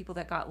industry people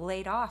that got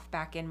laid off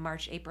back in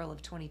March, April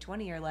of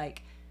 2020 are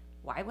like,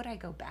 why would I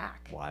go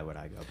back? Why would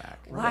I go back?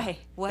 Why?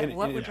 What And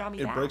would draw me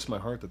it back? breaks my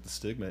heart that the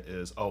stigma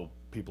is, oh,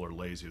 people are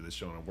lazy, this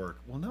showing at work.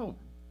 Well, no.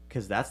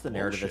 Because that's the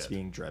narrative that's Bullshit.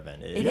 being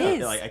driven. It is.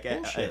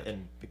 Bullshit.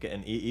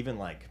 And even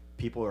like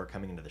people are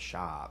coming into the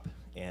shop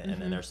and Mm-hmm.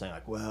 then they're saying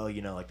like, well,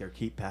 like they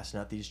keep passing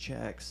out these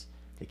checks.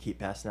 They keep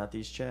passing out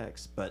these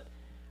checks. But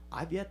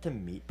I've yet to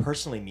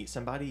personally meet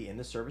somebody in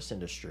the service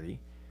industry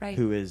Right.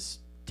 who is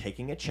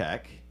taking a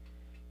check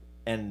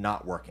and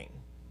not working.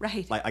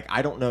 Right. Like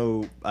I don't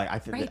know. I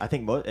Right.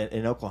 think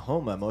in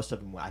Oklahoma, most of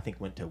them I think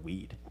went to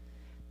weed.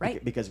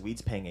 Right. Because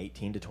weed's paying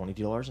 $18 to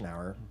 $20 an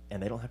hour,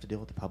 and they don't have to deal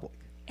with the public.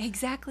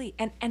 Exactly.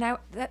 And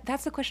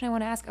that's the question I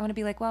want to ask. I want to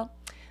be like, well,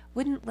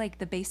 wouldn't like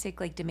the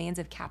basic like demands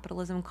of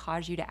capitalism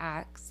cause you to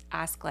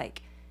ask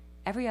like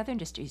every other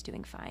industry is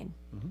doing fine.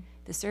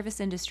 The service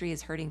industry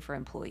is hurting for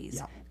employees.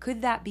 Yeah.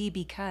 Could that be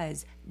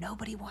because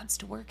nobody wants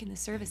to work in the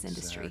service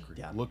industry? Exactly.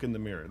 Yeah. Look in the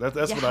mirror. That's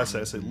what Yeah. I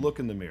say. I say, look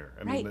in the mirror.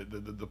 I mean, Right.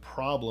 the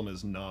problem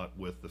is not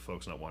with the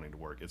folks not wanting to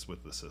work. It's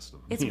with the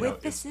system. It's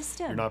with the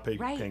system, You're not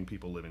right. paying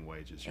people living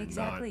wages. You're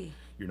Exactly.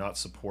 You're not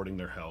supporting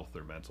their health,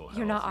 their mental health.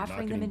 You're not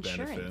offering them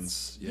getting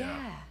insurance. benefits.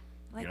 Yeah.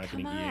 Like, You're not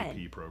come getting on.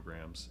 EAP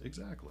programs.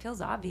 Exactly.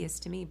 Feels obvious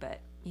to me,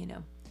 but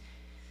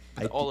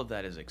All of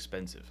that is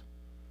expensive.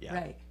 Yeah.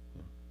 right.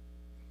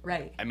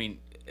 Right. I mean,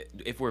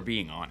 if we're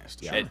being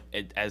honest, Yeah.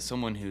 as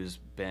someone who's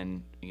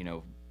been,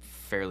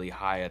 fairly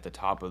high at the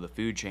top of the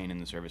food chain in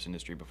the service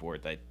industry before,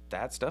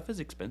 that stuff is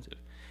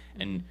expensive.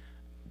 And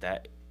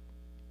that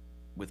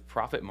with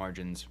profit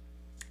margins,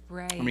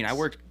 Right. I mean, I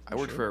worked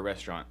for a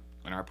restaurant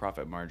and our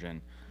profit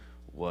margin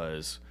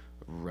was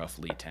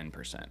roughly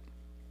 10%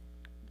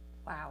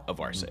 Wow. of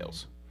our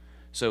sales.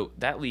 So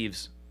that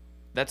leaves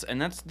that's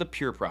the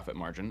pure profit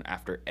margin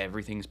after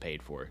everything's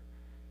paid for.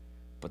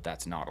 But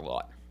that's not a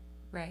lot.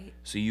 Right.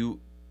 So you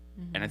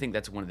And I think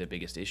that's one of the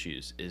biggest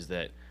issues, is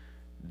that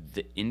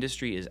the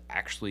industry is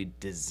actually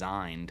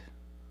designed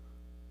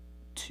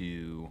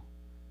to,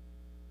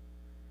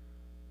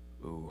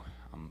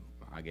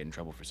 I get in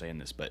trouble for saying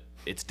this, but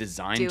it's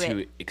designed Do to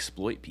it.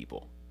 exploit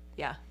people.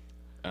 Yeah.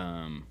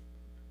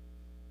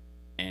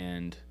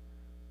 And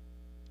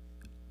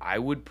I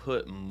would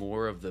put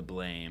more of the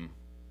blame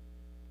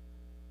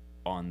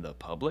on the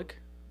public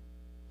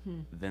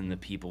than the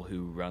people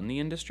who run the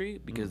industry,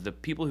 because the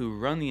people who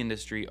run the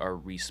industry are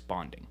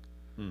responding.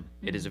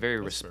 It is a very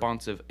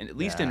responsive, and at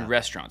least in Yeah.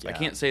 restaurants. I Yeah.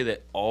 can't say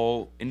that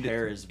all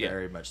Hair is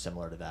very much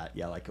similar to that.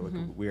 Yeah, like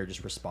we are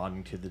just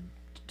responding to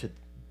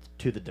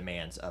the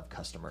demands of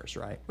customers,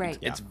 right? Right.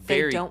 It's They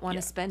very- don't want to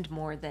yeah. spend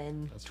more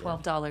than right.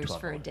 $12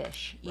 for a $12.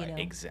 dish, you know?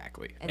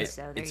 Exactly. And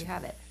so there it's you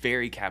have it.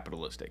 very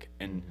capitalistic.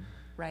 And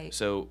Right.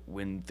 so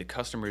when the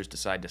customers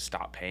decide to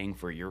stop paying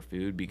for your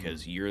food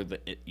because you're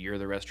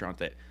the restaurant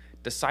that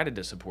decided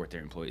to support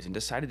their employees and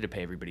decided to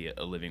pay everybody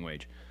a living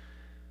wage,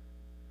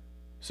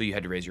 so you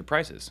had to raise your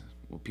prices.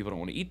 Well, people don't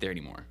want to eat there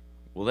anymore.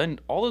 Well, then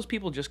all those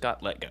people just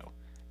got let go.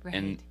 Right.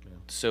 And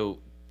so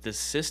the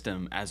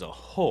system as a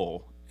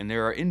whole, and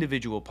there are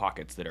individual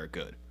pockets that are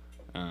good.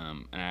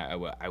 And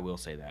I will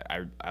say that.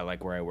 I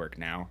like where I work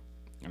now,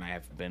 and I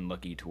have been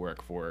lucky to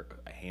work for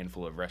a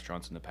handful of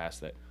restaurants in the past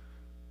that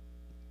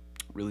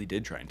really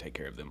did try and take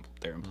care of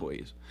their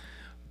employees.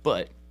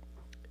 But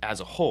as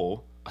a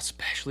whole,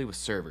 especially with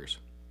servers,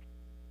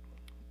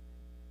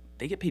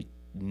 they get paid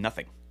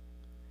nothing.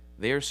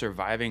 They are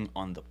surviving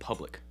on the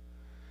public.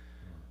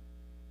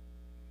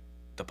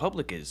 The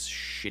public is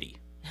shitty.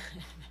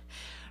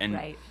 And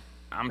Right.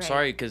 I'm Right.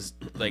 sorry, because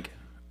like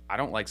I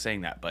don't like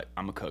saying that, but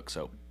I'm a cook,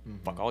 so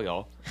fuck all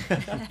y'all.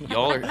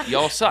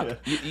 y'all suck.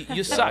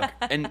 You suck,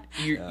 and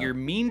you're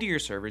mean to your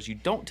servers. You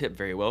don't tip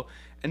very well,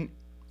 and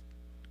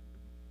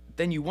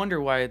then you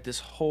wonder why this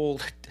whole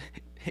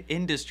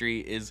industry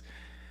is,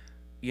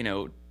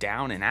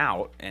 down and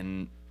out,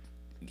 and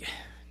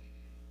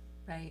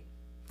Right.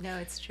 No,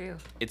 it's true.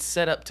 it's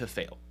set up to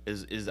fail.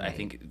 Is I Right.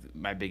 think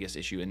my biggest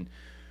issue, and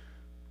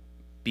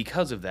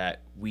because of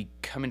that, we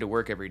come into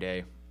work every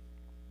day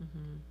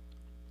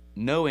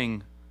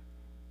knowing,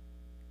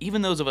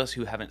 even those of us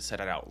who haven't said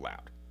it out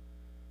loud,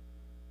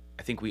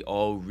 I think we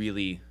all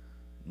really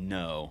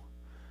know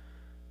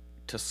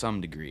to some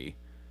degree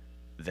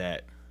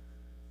that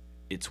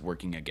it's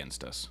working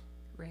against us.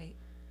 Right.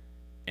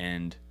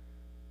 And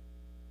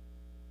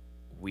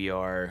we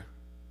are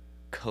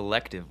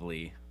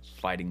collectively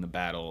fighting the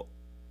battle.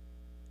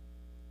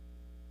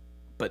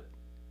 But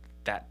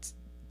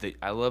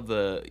I love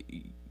the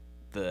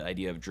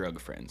idea of drug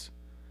friends.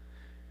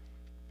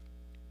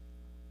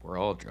 We're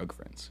all drug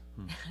friends.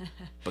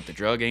 But the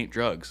drug ain't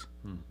drugs.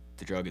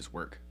 The drug is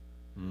work.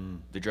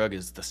 The drug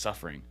is the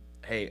suffering.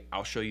 Hey,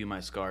 I'll show you my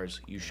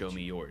scars. You show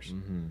me yours.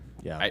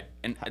 Yeah.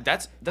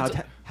 That's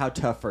How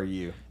tough are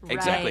you?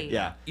 exactly. Right.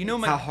 Yeah. You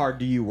know, how hard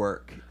do you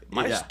work?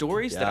 my Yeah.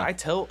 stories that Yeah. I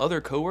tell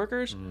other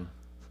coworkers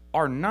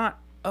are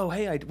not, oh,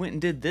 hey, I went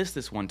and did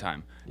this one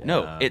time.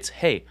 No, Yeah. it's,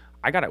 hey,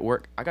 I got to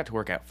work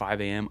at 5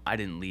 a.m. I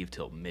didn't leave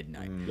till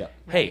midnight. Yeah.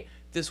 Hey, Right.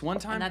 this one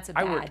time And that's a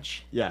I worked.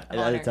 badge. Yeah, of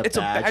honor. it's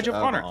a badge of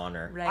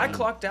honor. Right. I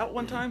clocked out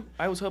one time.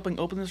 I was helping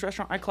open this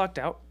restaurant. I clocked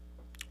out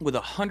with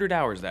 100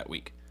 hours that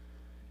week.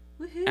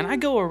 Woohoo. And I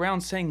go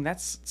around saying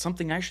that's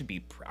something I should be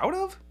proud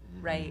of.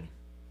 Right.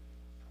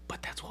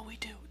 But that's what we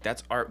do.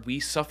 We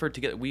suffer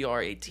together. We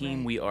are a team.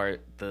 Right. We are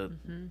the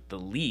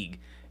league.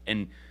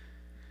 And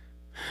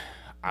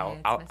Yeah,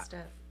 it's messed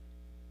up.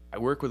 I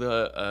work with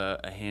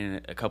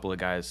a couple of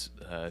guys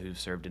who've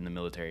served in the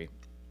military,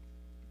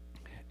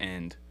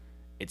 and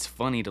it's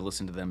funny to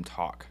listen to them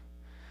talk,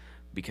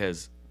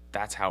 because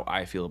that's how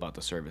I feel about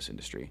the service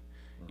industry.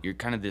 You're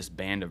kind of this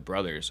band of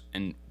brothers,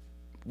 and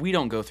we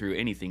don't go through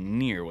anything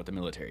near what the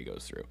military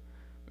goes through.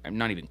 I'm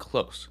not even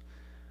close.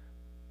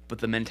 But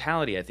the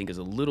mentality, I think, is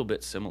a little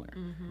bit similar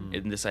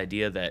in this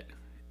idea that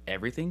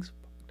everything's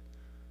fucked,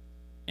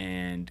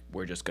 and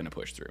we're just going to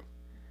push through.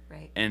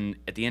 Right. And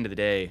at the end of the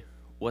day,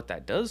 what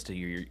that does to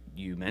you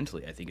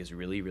mentally, I think, is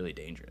really, really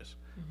dangerous,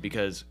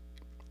 because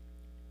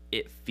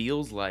it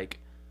feels like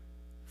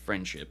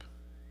friendship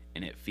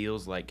and it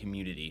feels like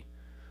community,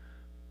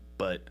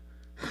 but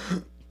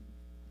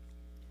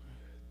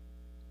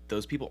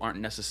those people aren't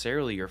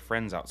necessarily your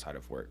friends outside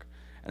of work,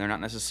 and they're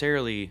not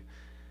necessarily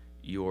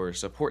your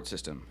support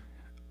system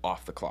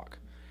off the clock.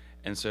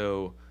 And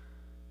so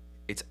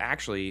it's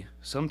actually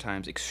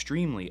sometimes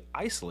extremely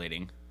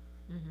isolating,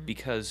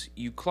 because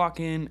you clock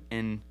in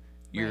and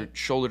you're Right.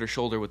 shoulder to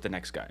shoulder with the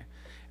next guy,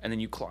 and then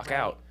you clock Right.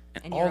 out,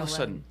 and, And all you're of a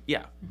sudden, alone.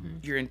 yeah,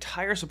 your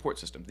entire support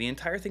system, the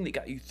entire thing that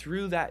got you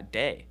through that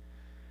day,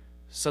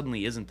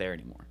 suddenly isn't there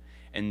anymore.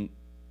 And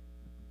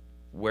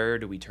where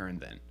do we turn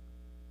then?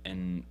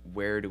 And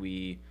where do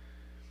we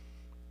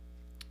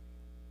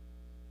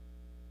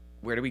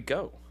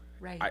go?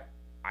 Right.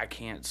 I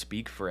can't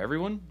speak for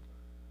everyone.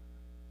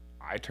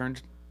 I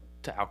turned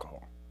to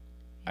alcohol.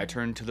 I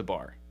turned to the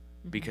bar,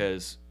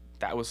 because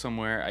that was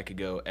somewhere I could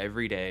go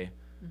every day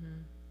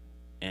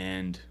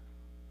and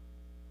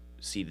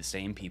see the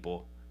same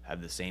people,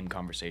 have the same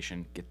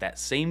conversation, get that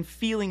same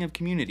feeling of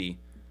community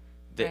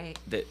that Right.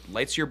 that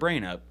lights your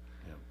brain up,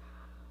 Yep.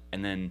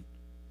 and then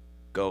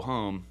go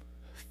home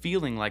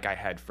feeling like I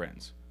had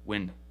friends.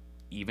 When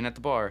even at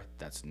the bar,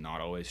 that's not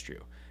always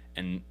true.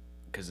 And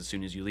because as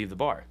soon as you leave the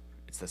bar,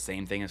 it's the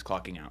same thing as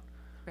clocking out.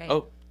 Right.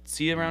 Oh,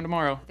 see you around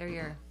tomorrow. They're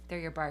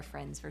your bar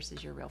friends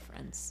versus your real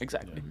friends.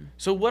 Exactly.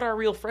 So what are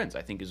real friends?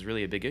 I think is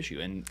really a big issue.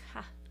 And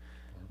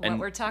What And-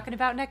 we're talking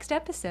about next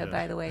episode,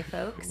 by the way,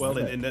 folks. Well,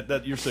 and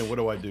that you're saying, what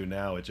do I do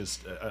now? It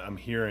just, I'm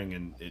hearing,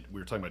 and we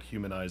were talking about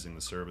humanizing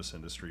the service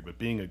industry, but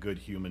being a good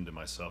human to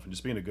myself and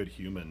just being a good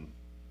human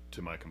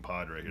to my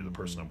compadre here, the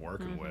person I'm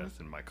working with,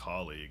 and my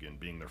colleague, and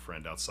being their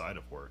friend outside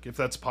of work, if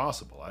that's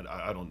possible.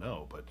 I don't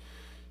know, but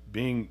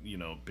being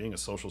a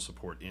social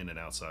support in and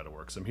outside of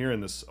work. 'Cause I'm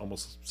hearing this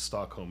almost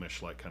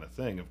Stockholmish like kind of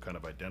thing of kind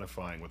of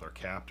identifying with our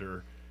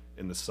captor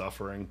in the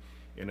suffering.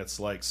 And it's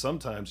like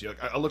sometimes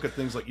I look at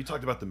things like you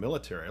talked about the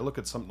military. I look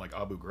at something like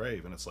Abu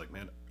Ghraib, and it's like,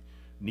 man,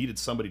 needed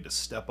somebody to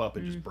step up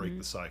and just break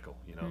the cycle,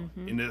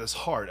 And it's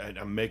hard.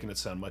 I'm making it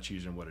sound much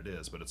easier than what it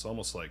is, but it's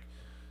almost like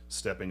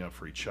stepping up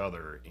for each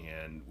other.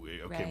 And we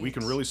can Right.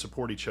 really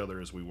support each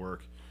other as we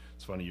work.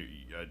 It's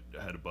funny.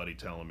 I had a buddy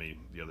telling me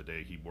the other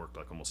day he worked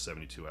like almost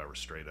 72 hours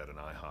straight at an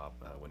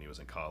IHOP when he was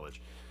in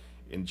college,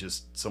 and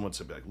just someone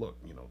said, like, look,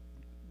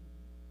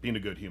 being a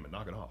good human,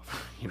 knock it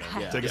off.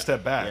 Take a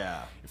step back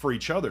Yeah. for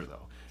each other,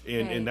 though.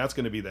 And Right. that's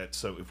going to be that.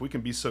 So if we can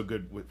be so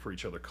good for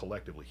each other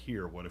collectively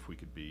here, what if we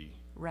could be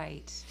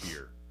Right.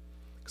 here?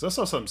 Because I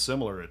saw something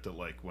similar at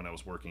like when I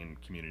was working in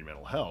community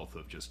mental health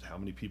of just how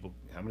many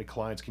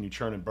clients can you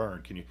churn and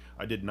burn?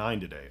 I did 9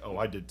 today. Oh,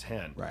 I did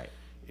 10. Right.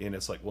 And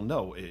it's like, well,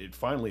 no, it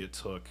finally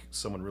took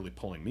someone really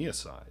pulling me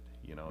aside.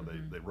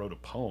 They wrote a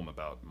poem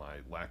about my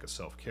lack of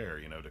self-care,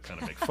 to kind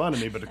of make fun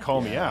of me, but to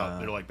call me out.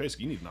 They're like,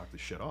 basically, you need to knock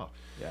this shit off.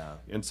 Yeah.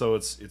 And so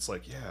it's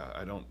like, yeah,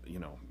 I don't,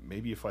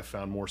 maybe if I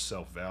found more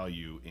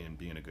self-value in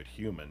being a good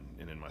human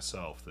and in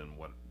myself than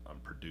what I'm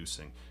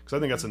producing. Because I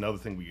think that's another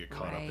thing we get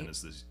caught up in Right.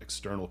 is these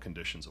external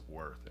conditions of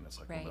worth. And it's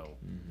like, Right. well,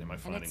 no, am I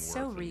And finding it's worth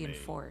so in me?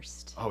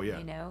 reinforced. Oh, yeah.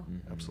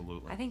 I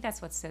Absolutely. think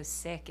that's what's so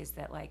sick is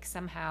that like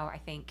somehow I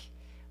think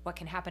what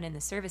can happen in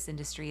the service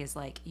industry is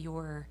like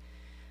your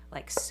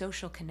like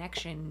social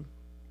connection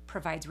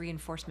provides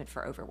reinforcement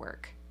for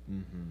overwork.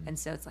 And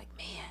so it's like,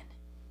 man,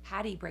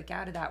 how do you break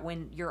out of that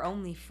when your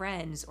only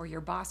friends or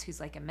your boss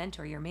who's like a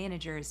mentor, your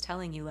manager is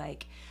telling you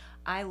like,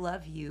 I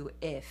love you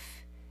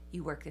if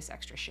you work this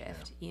extra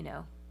shift,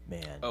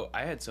 Man. oh,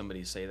 I had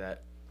somebody say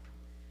that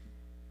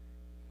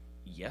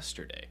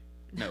yesterday.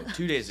 No,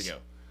 2 days ago.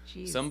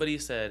 Jeez. Somebody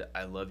said,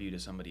 I love you to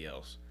somebody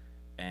else.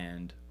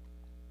 And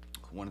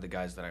one of the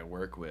guys that I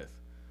work with,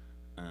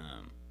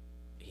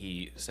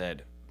 he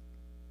said,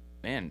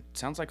 man,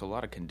 sounds like a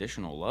lot of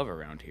conditional love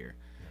around here.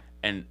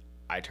 And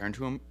I turned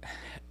to him.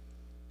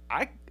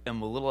 I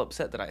am a little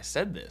upset that I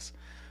said this,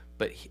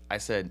 but I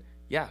said,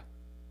 yeah,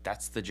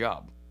 that's the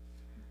job.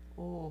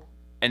 Oh,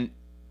 And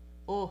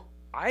oh,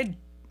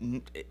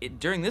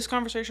 during this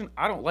conversation,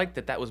 I don't like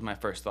that was my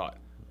first thought,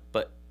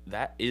 but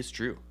that is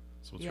true.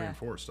 So it's Yeah.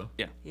 reinforced, huh?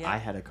 Yeah. yeah. I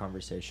had a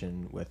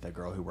conversation with a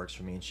girl who works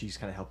for me, and she's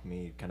kind of helping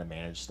me kind of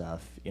manage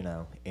stuff,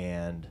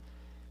 and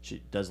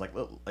she does like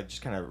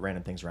just kind of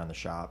random things around the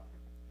shop.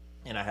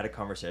 And I had a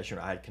conversation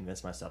where I had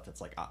convinced myself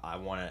that's like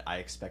I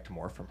expect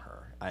more from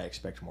her. I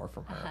expect more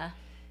from her. Uh-huh.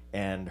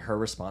 And her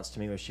response to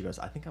me was, she goes,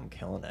 I think I'm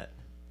killing it.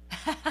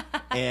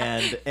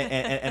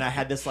 and I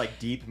had this like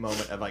deep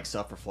moment of like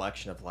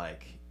self-reflection of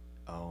like,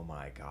 oh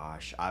my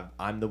gosh,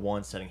 I'm the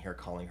one sitting here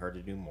calling her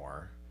to do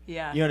more.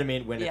 Yeah. You know what I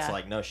mean? When Yeah. it's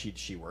like, no,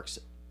 she works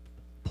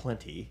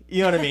plenty. You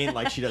know what I mean?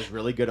 Like she does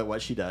really good at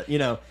what she does.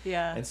 Yeah.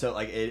 And so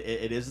like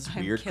it is this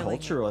I'm weird killing it.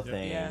 cultural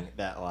thing Yeah.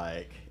 that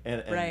like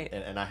and Right.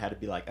 and I had to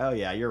be like, oh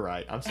yeah, you're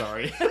right. I'm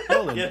sorry.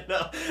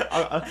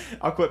 Well,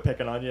 I'll quit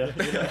picking on you.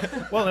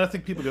 Well, and I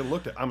think people get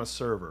looked at. I'm a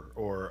server,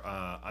 or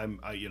I'm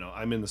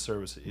in the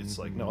service. It's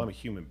like, no, I'm a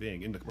human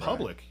being. In the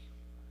public,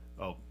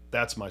 oh,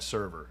 that's my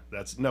server.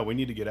 We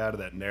need to get out of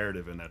that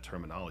narrative and that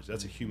terminology.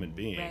 That's a human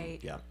being Right.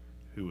 Yeah.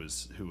 who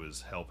is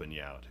helping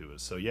you out.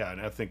 So yeah,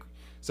 and I think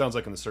sounds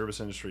like in the service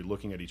industry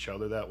looking at each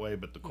other that way,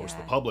 but of course the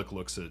Yeah. public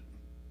looks at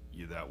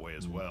you that way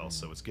as well.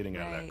 So it's getting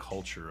out of that Right.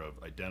 culture of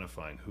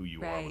identifying who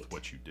you are Right. with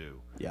what you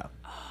do. Yeah.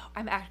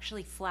 I'm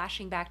actually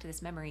flashing back to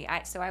this memory.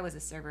 So I was a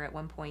server at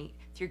one point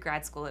through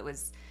grad school. It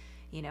was,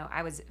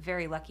 I was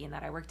very lucky in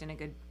that I worked in a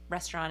good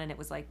restaurant and it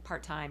was like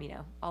part-time,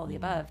 all of the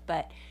above.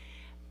 But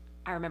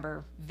I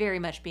remember very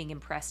much being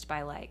impressed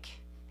by like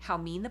how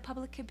mean the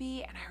public could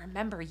be. And I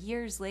remember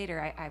years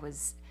later, I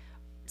was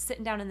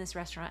sitting down in this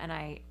restaurant and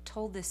I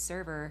told this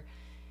server,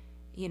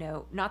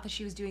 not that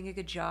she was doing a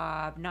good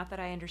job, not that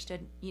I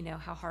understood,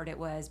 how hard it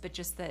was, but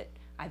just that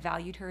I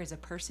valued her as a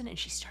person, and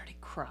she started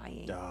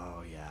crying.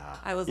 Oh yeah.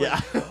 I was yeah.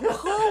 like,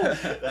 whoa.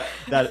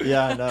 that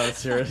yeah, no,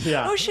 serious.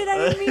 Yeah. Oh shit, I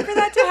didn't mean for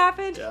that to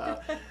happen. Yeah.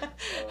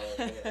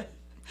 Oh,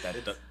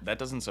 man. That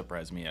doesn't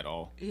surprise me at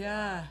all.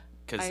 Yeah.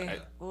 'Cause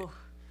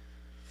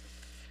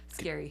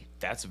Scary.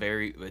 It's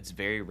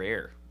very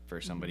rare for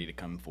somebody to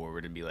come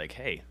forward and be like,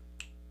 hey,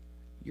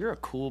 you're a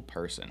cool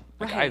person.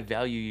 Like, I Right.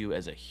 value you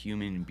as a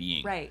human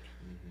being. Right.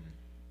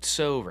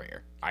 So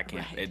rare. I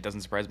can't. Right. It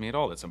doesn't surprise me at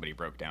all that somebody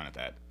broke down at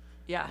that.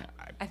 Yeah. Yeah,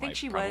 I think might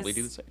she probably was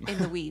do the same. in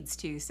the weeds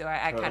too. So I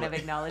kind of Totally.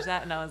 acknowledged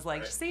that. And I was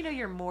like, just so you know,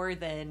 you're more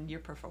than your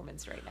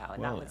performance right now.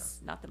 And Well, that was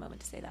not the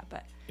moment to say that.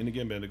 But And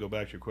again, Ben, to go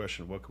back to your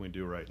question, what can we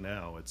do right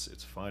now?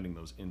 It's finding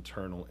those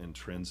internal,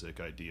 intrinsic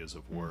ideas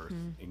of worth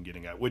and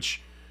getting at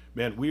which,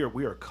 man, we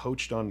are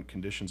coached on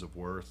conditions of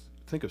worth.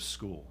 Think of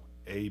school,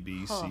 A,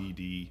 B, C,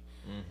 D.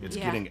 It's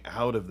Yeah. getting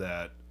out of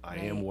that. I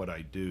am Right. what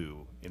I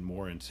do, and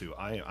more into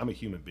I'm a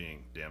human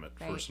being. Damn it,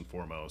 Right. first and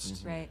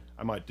foremost. right.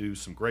 I might do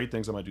some great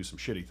things. I might do some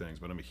shitty things,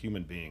 but I'm a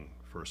human being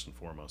first and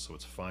foremost. So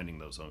it's finding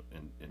those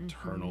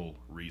internal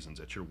reasons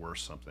that you're worth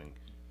something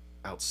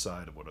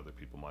outside of what other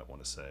people might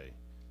want to say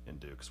and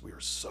do, because we are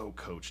so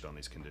coached on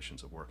these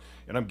conditions of work.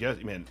 And I'm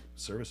guessing, man,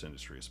 service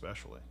industry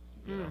especially.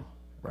 You know, I'm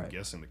Right.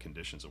 guessing the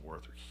conditions of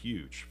work are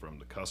huge, from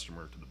the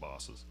customer to the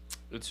bosses.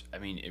 I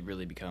mean, it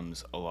really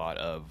becomes a lot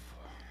of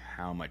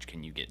how much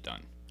can you get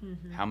done?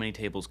 How many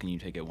tables can you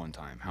take at one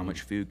time? How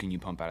much food can you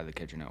pump out of the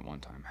kitchen at one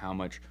time? How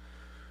much?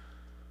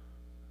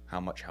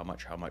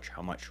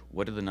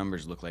 What do the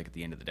numbers look like at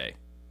the end of the day?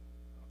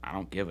 I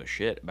don't give a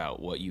shit about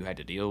what you had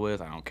to deal with.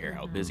 I don't care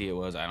how busy it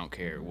was. I don't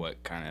care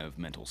what kind of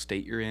mental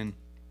state you're in.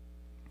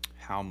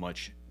 How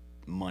much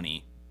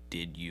money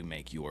did you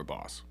make your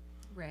boss?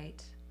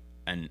 Right.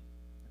 And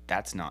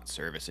that's not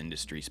service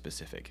industry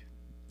specific.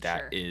 That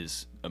Sure.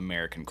 is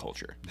American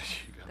culture.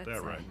 You got That's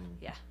that right.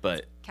 Yeah.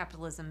 But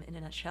Capitalism in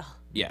a nutshell.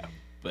 yeah,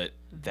 but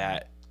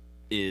that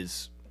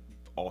is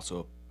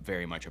also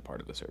very much a part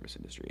of the service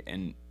industry.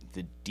 And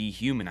the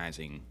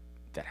dehumanizing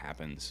that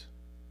happens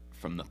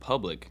from the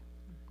public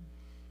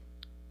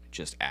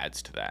just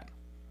adds to that.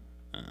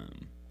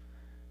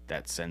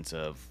 That sense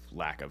of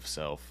lack of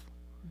self.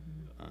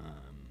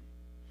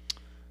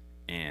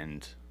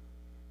 And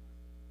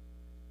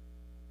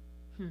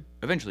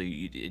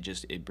eventually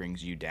it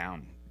brings you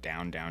down.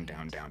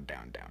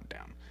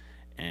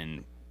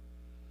 And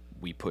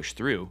we push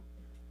through,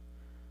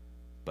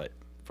 but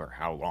for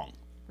how long?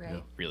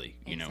 Right. Really,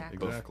 Exactly.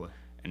 both- Exactly.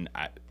 and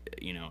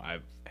I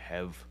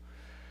have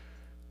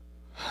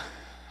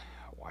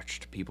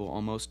watched people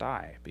almost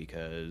die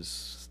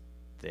because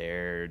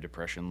their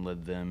depression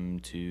led them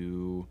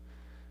to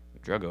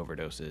drug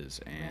overdoses,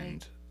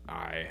 and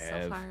I have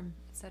Self-harm,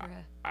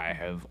 etc. I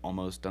have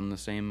almost done the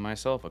same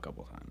myself a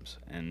couple times,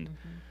 and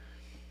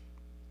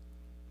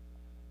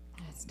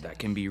That's that tough.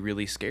 can be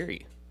really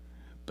scary.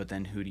 But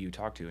then who do you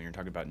talk to? And you're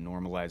talking about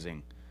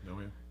normalizing Oh,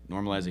 yeah.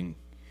 normalizing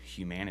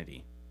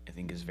humanity, I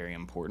think, is very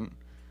important,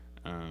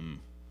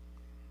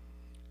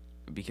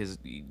 because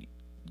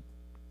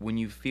when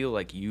you feel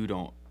like you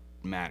don't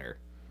matter,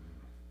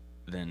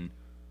 then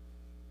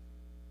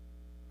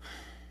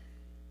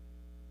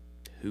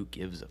who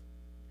gives a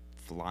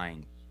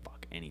flying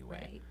fuck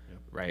anyway?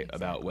 Right?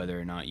 About whether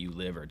or not you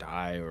live or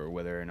die, or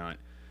whether or not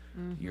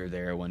you're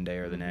there one day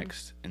or the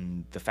next.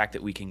 And the fact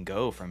that we can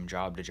go from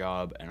job to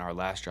job and our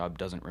last job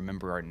doesn't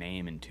remember our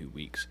name in 2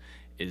 weeks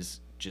is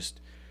just,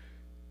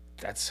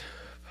 that's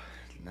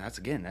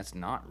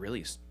not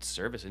really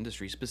service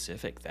industry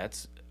specific.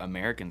 That's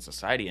American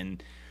society,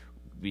 and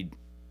we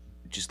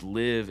just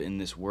live in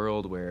this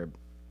world where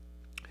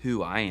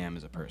who I am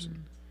as a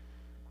person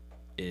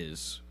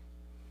is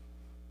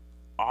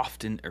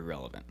often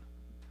irrelevant.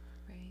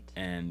 Right.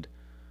 And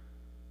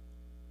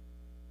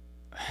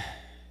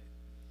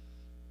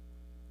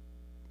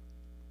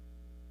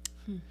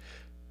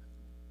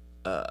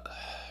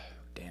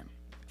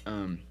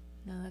damn.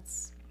 No,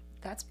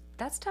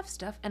 that's tough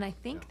stuff. And I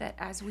think that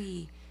as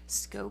we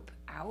scope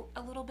out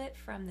a little bit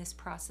from this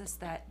process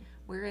that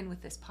we're in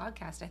with this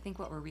podcast, I think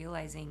what we're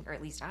realizing, or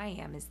at least I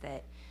am, is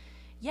that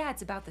yeah,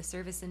 it's about the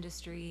service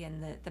industry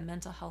and the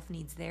mental health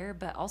needs there,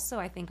 but also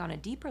I think on a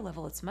deeper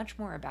level, it's much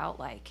more about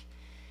like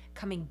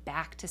coming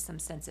back to some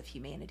sense of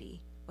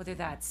humanity, whether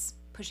that's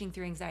pushing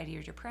through anxiety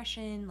or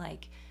depression,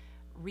 like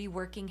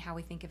reworking how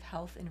we think of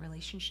health and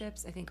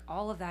relationships. I think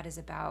all of that is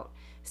about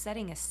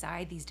setting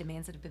aside these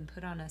demands that have been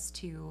put on us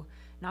to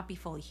not be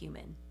fully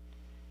human,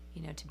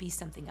 to be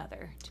something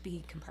other, to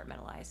be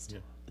compartmentalized. Yeah.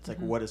 It's like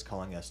what is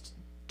calling us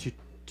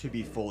to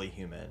be fully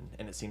human,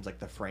 and it seems like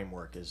the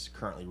framework is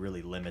currently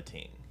really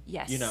limiting.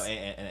 Yes.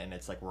 And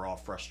it's like we're all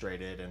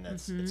frustrated, and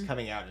it's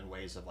coming out in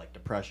ways of like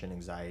depression,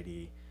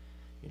 anxiety,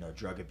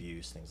 drug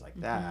abuse, things like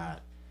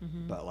that.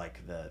 But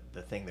like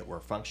the thing that we're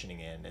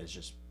functioning in is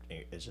just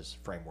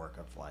framework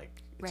of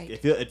like Right.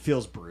 it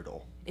feels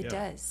brutal. It Yeah.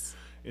 does.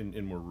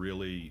 And we're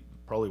really,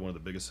 probably one of the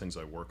biggest things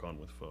I work on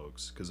with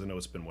folks, because I know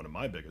it's been one of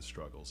my biggest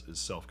struggles, is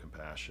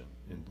self-compassion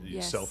and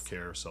Yes.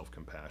 self-care,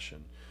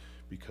 self-compassion,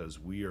 because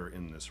we are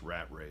in this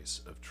rat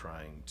race of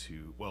trying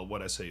to, well,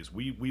 what I say is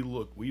we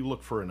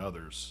look for in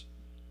others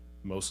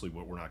mostly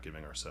what we're not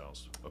giving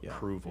ourselves: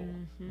 approval,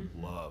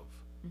 love,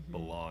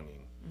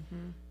 belonging.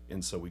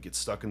 And so we get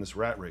stuck in this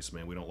rat race,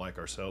 man. We don't like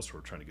ourselves, so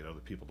we're trying to get other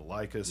people to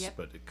like us, Yep.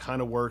 but it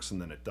kind of works,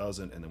 and then it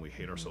doesn't, and then we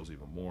hate ourselves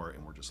even more,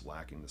 and we're just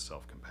lacking the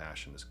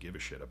self-compassion, this give a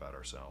shit about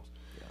ourselves.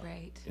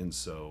 Right. And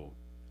so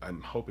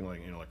I'm hoping,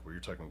 like, like where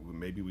you're talking,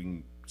 maybe we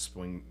can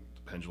swing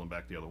the pendulum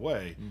back the other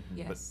way.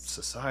 Yes. But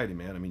society,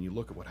 man, I mean, you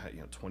look at what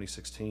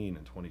 2016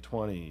 and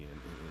 2020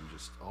 and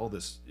just all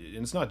this, and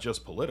it's not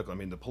just political. I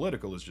mean, the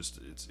political is just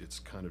it's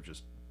kind of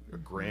just a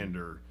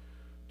grander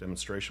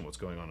demonstration of what's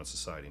going on in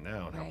society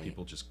now, and how Right.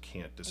 people just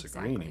can't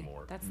disagree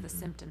anymore. That's the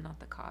symptom, not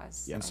the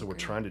cause. Yeah. And I so we're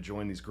agree. trying to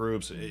join these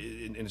groups,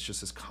 and it's just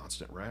this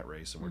constant rat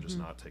race, and we're just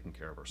not taking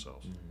care of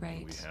ourselves.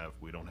 Right.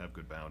 We don't have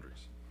good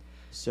boundaries.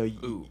 So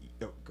Ooh.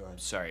 oh, go ahead.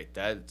 Sorry,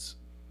 that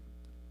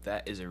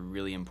is a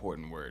really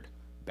important word,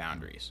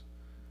 boundaries.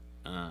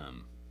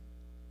 Don't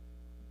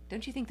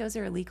you think those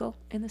are illegal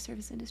in the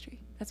service industry?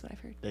 That's what I've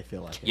heard. They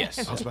feel like it.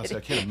 Yes. I was about to say, I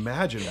can't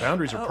imagine.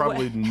 Boundaries are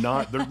probably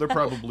not. They're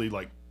probably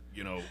like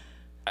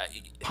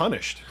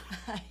punished.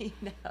 I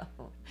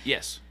know.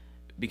 Yes,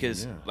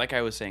 because Yeah. like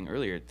I was saying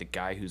earlier, the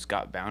guy who's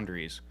got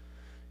boundaries,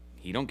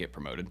 he don't get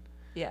promoted.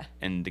 Yeah.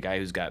 And the guy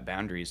who's got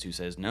boundaries who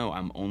says, no,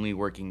 I'm only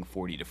working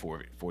 40 to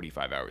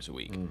 45 hours a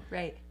week,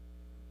 Right.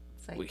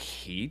 It's like, well,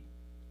 he's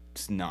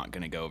not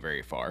going to go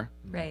very far.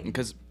 right.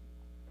 Because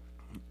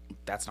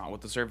that's not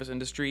what the service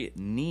industry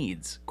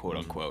needs, quote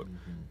unquote.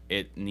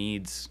 It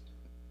needs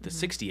the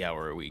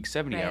 60-hour a week,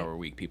 70-hour a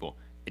week people.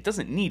 It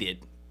doesn't need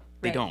it.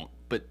 They Right. don't,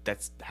 but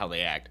that's how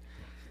they act.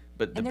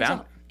 But the And there's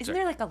bound isn't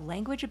there like a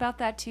language about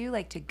that too?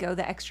 Like to go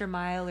the extra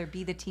mile or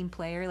be the team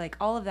player? Like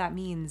all of that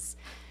means,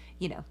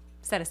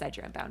 set aside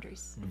your own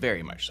boundaries.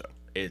 Very much so.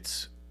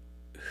 It's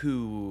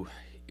who,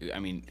 I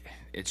mean,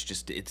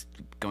 it's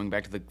going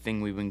back to the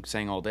thing we've been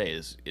saying all day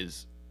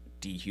is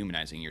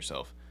dehumanizing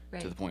yourself to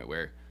Right. the point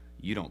where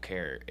you don't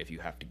care if you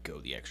have to go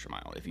the extra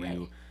mile. If you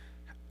Right.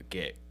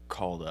 get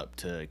called up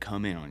to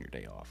come in on your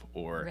day off,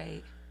 or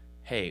Right.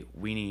 hey,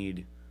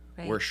 we're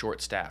Right.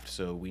 short staffed,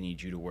 so we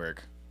need you to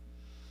work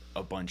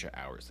a bunch of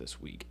hours this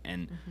week.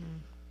 And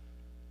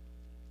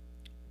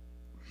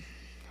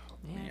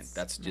Yeah, man, it's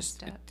that's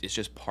messed up. it's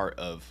just part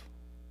of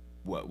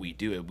what we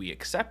do. We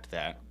accept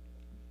that,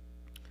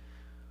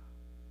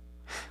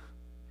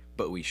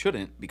 but we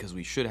shouldn't, because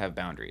we should have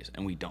boundaries,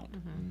 and we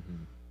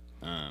don't.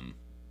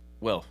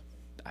 Well,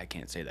 I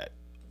can't say that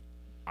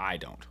I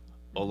don't.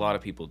 A lot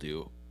of people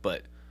do,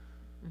 but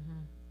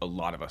a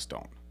lot of us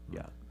don't.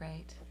 Yeah.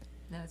 Right.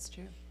 No, it's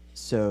true.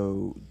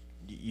 So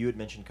you had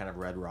mentioned kind of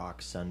Red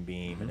Rock,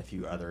 Sunbeam, and a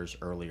few others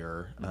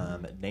earlier.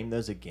 Name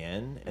those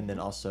again, and then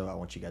also I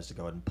want you guys to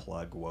go ahead and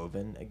plug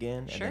Woven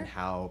again, and Sure. then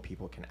how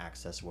people can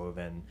access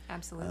Woven.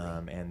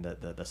 Absolutely. And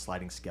the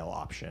sliding scale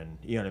option.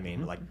 You know what I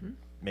mean? Like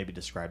maybe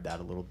describe that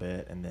a little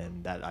bit, and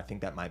then I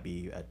think that might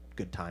be a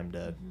good time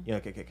to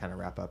kind of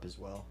wrap up as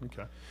well.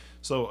 Okay.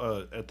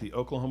 So at the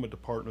Oklahoma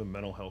Department of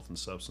Mental Health and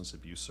Substance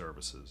Abuse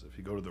Services, if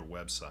you go to their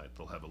website,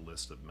 they'll have a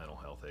list of mental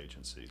health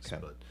agencies. Okay.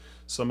 But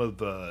some of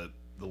the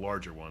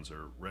larger ones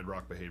are Red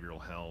Rock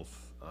Behavioral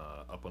Health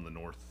up on the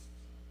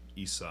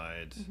northeast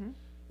side. And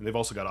they've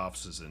also got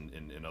offices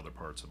in other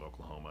parts of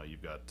Oklahoma.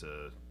 You've got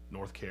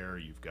North Care,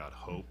 you've got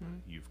Hope,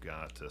 you've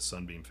got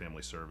Sunbeam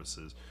Family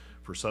Services.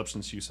 For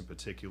substance use in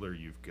particular,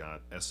 you've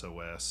got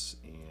SOS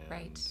and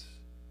Right.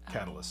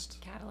 Catalyst.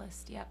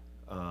 Catalyst. Yep.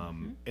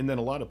 And then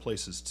a lot of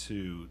places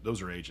too,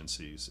 those are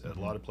agencies. A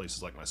lot of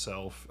places like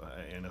myself,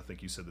 and I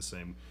think you said the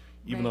same,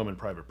 even Right. though I'm in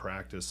private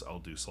practice, I'll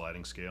do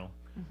sliding scale.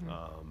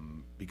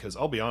 Because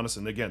I'll be honest,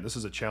 and again, this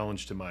is a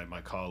challenge to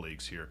my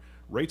colleagues here,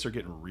 rates are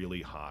getting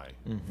really high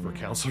for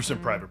counselors in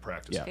private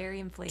practice. Yeah. Very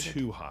inflated.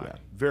 Too high, Yeah.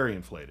 very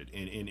inflated.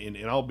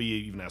 And I'll be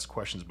even asked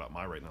questions about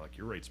my rate, and they're like,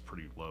 your rate's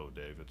pretty low,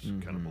 Dave. It's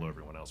kind of below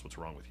everyone else. What's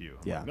wrong with you?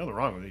 I'm Yeah. like, nothing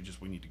wrong with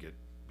it. We need to get,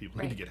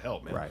 people need to Right. get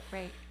help, man. Right.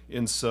 Right.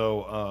 And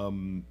so,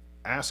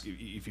 ask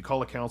if you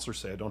call a counselor,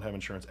 say I don't have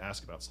insurance.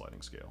 Ask about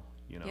sliding scale.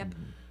 Yep.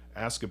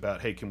 Ask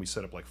about, hey, can we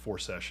set up like 4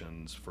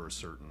 sessions for a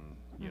certain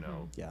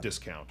Yeah.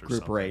 discount or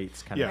Group something?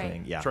 rates kind Yeah, of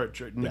thing. Yeah. Try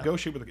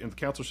negotiate with. If the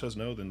counselor says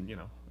no, then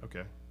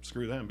okay,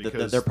 screw them,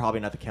 because They're probably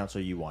not the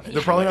counselor you wanted.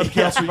 they're probably not the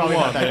counselor you Probably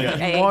not want. that Man.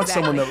 good. You want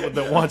Exactly.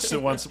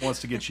 someone that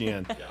wants to get you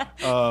in.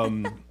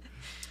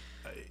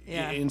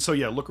 Yeah. And so,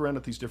 look around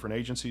at these different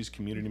agencies,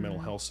 community mental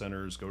health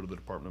centers, go to the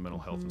Department of Mental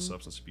Health and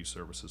Substance Abuse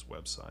Services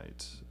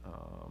website.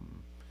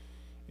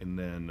 And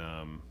then,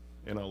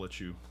 and I'll let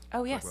you Oh,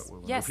 talk yes. about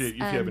Woven. Yes, If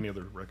you have any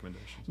other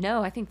recommendations.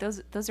 No, I think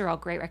those are all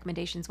great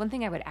recommendations. One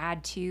thing I would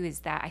add too is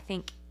that I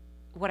think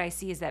what I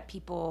see is that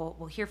people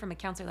will hear from a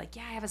counselor like,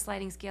 yeah, I have a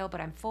sliding scale, but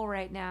I'm full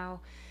right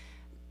now.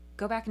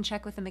 Go back and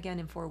check with them again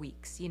in 4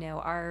 weeks.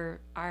 Our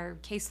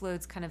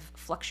caseloads kind of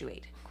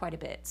fluctuate quite a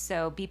bit,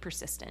 so be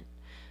persistent.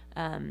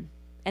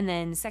 And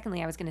then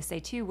secondly, I was going to say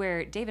too,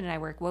 where David and I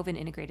work, Woven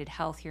Integrated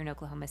Health here in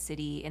Oklahoma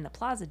City in the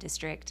Plaza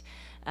District.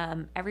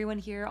 Everyone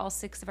here, all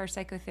 6 of our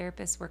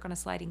psychotherapists work on a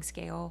sliding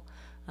scale.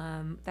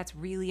 That's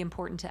really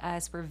important to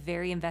us. We're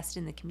very invested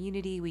in the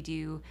community. We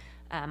do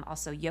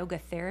also yoga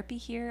therapy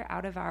here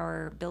out of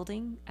our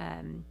building.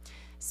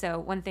 So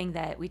one thing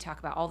that we talk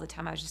about all the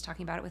time, I was just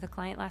talking about it with a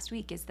client last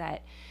week, is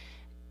that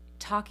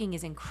talking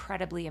is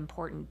incredibly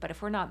important, but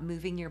if we're not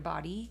moving your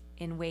body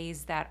in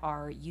ways that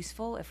are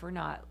useful, if we're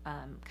not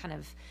kind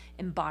of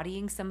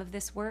embodying some of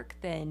this work,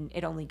 then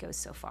it only goes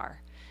so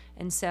far.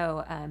 And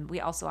so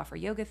we also offer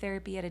yoga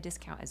therapy at a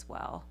discount as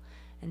well.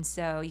 And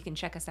so you can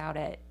check us out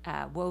at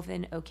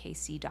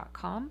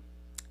wovenokc.com.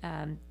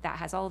 That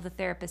has all of the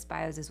therapist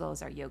bios as well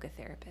as our yoga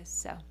therapists.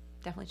 So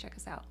definitely check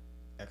us out.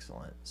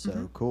 Excellent.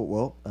 So cool.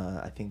 Well,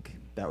 I think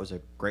that was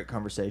a great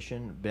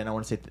conversation. Ben, I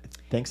want to say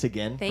thanks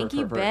again. Thank for,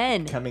 you, for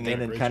Ben. coming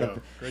in and Great kind job.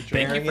 of Great job.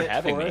 Thank you bearing for it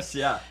having me. us.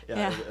 Yeah.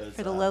 Yeah, it was,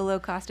 for the low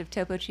cost of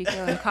Topo Chico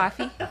and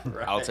coffee.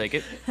 right. I'll take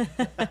it.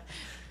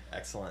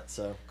 Excellent.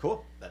 So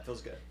cool. That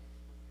feels good.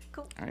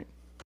 Cool. All right.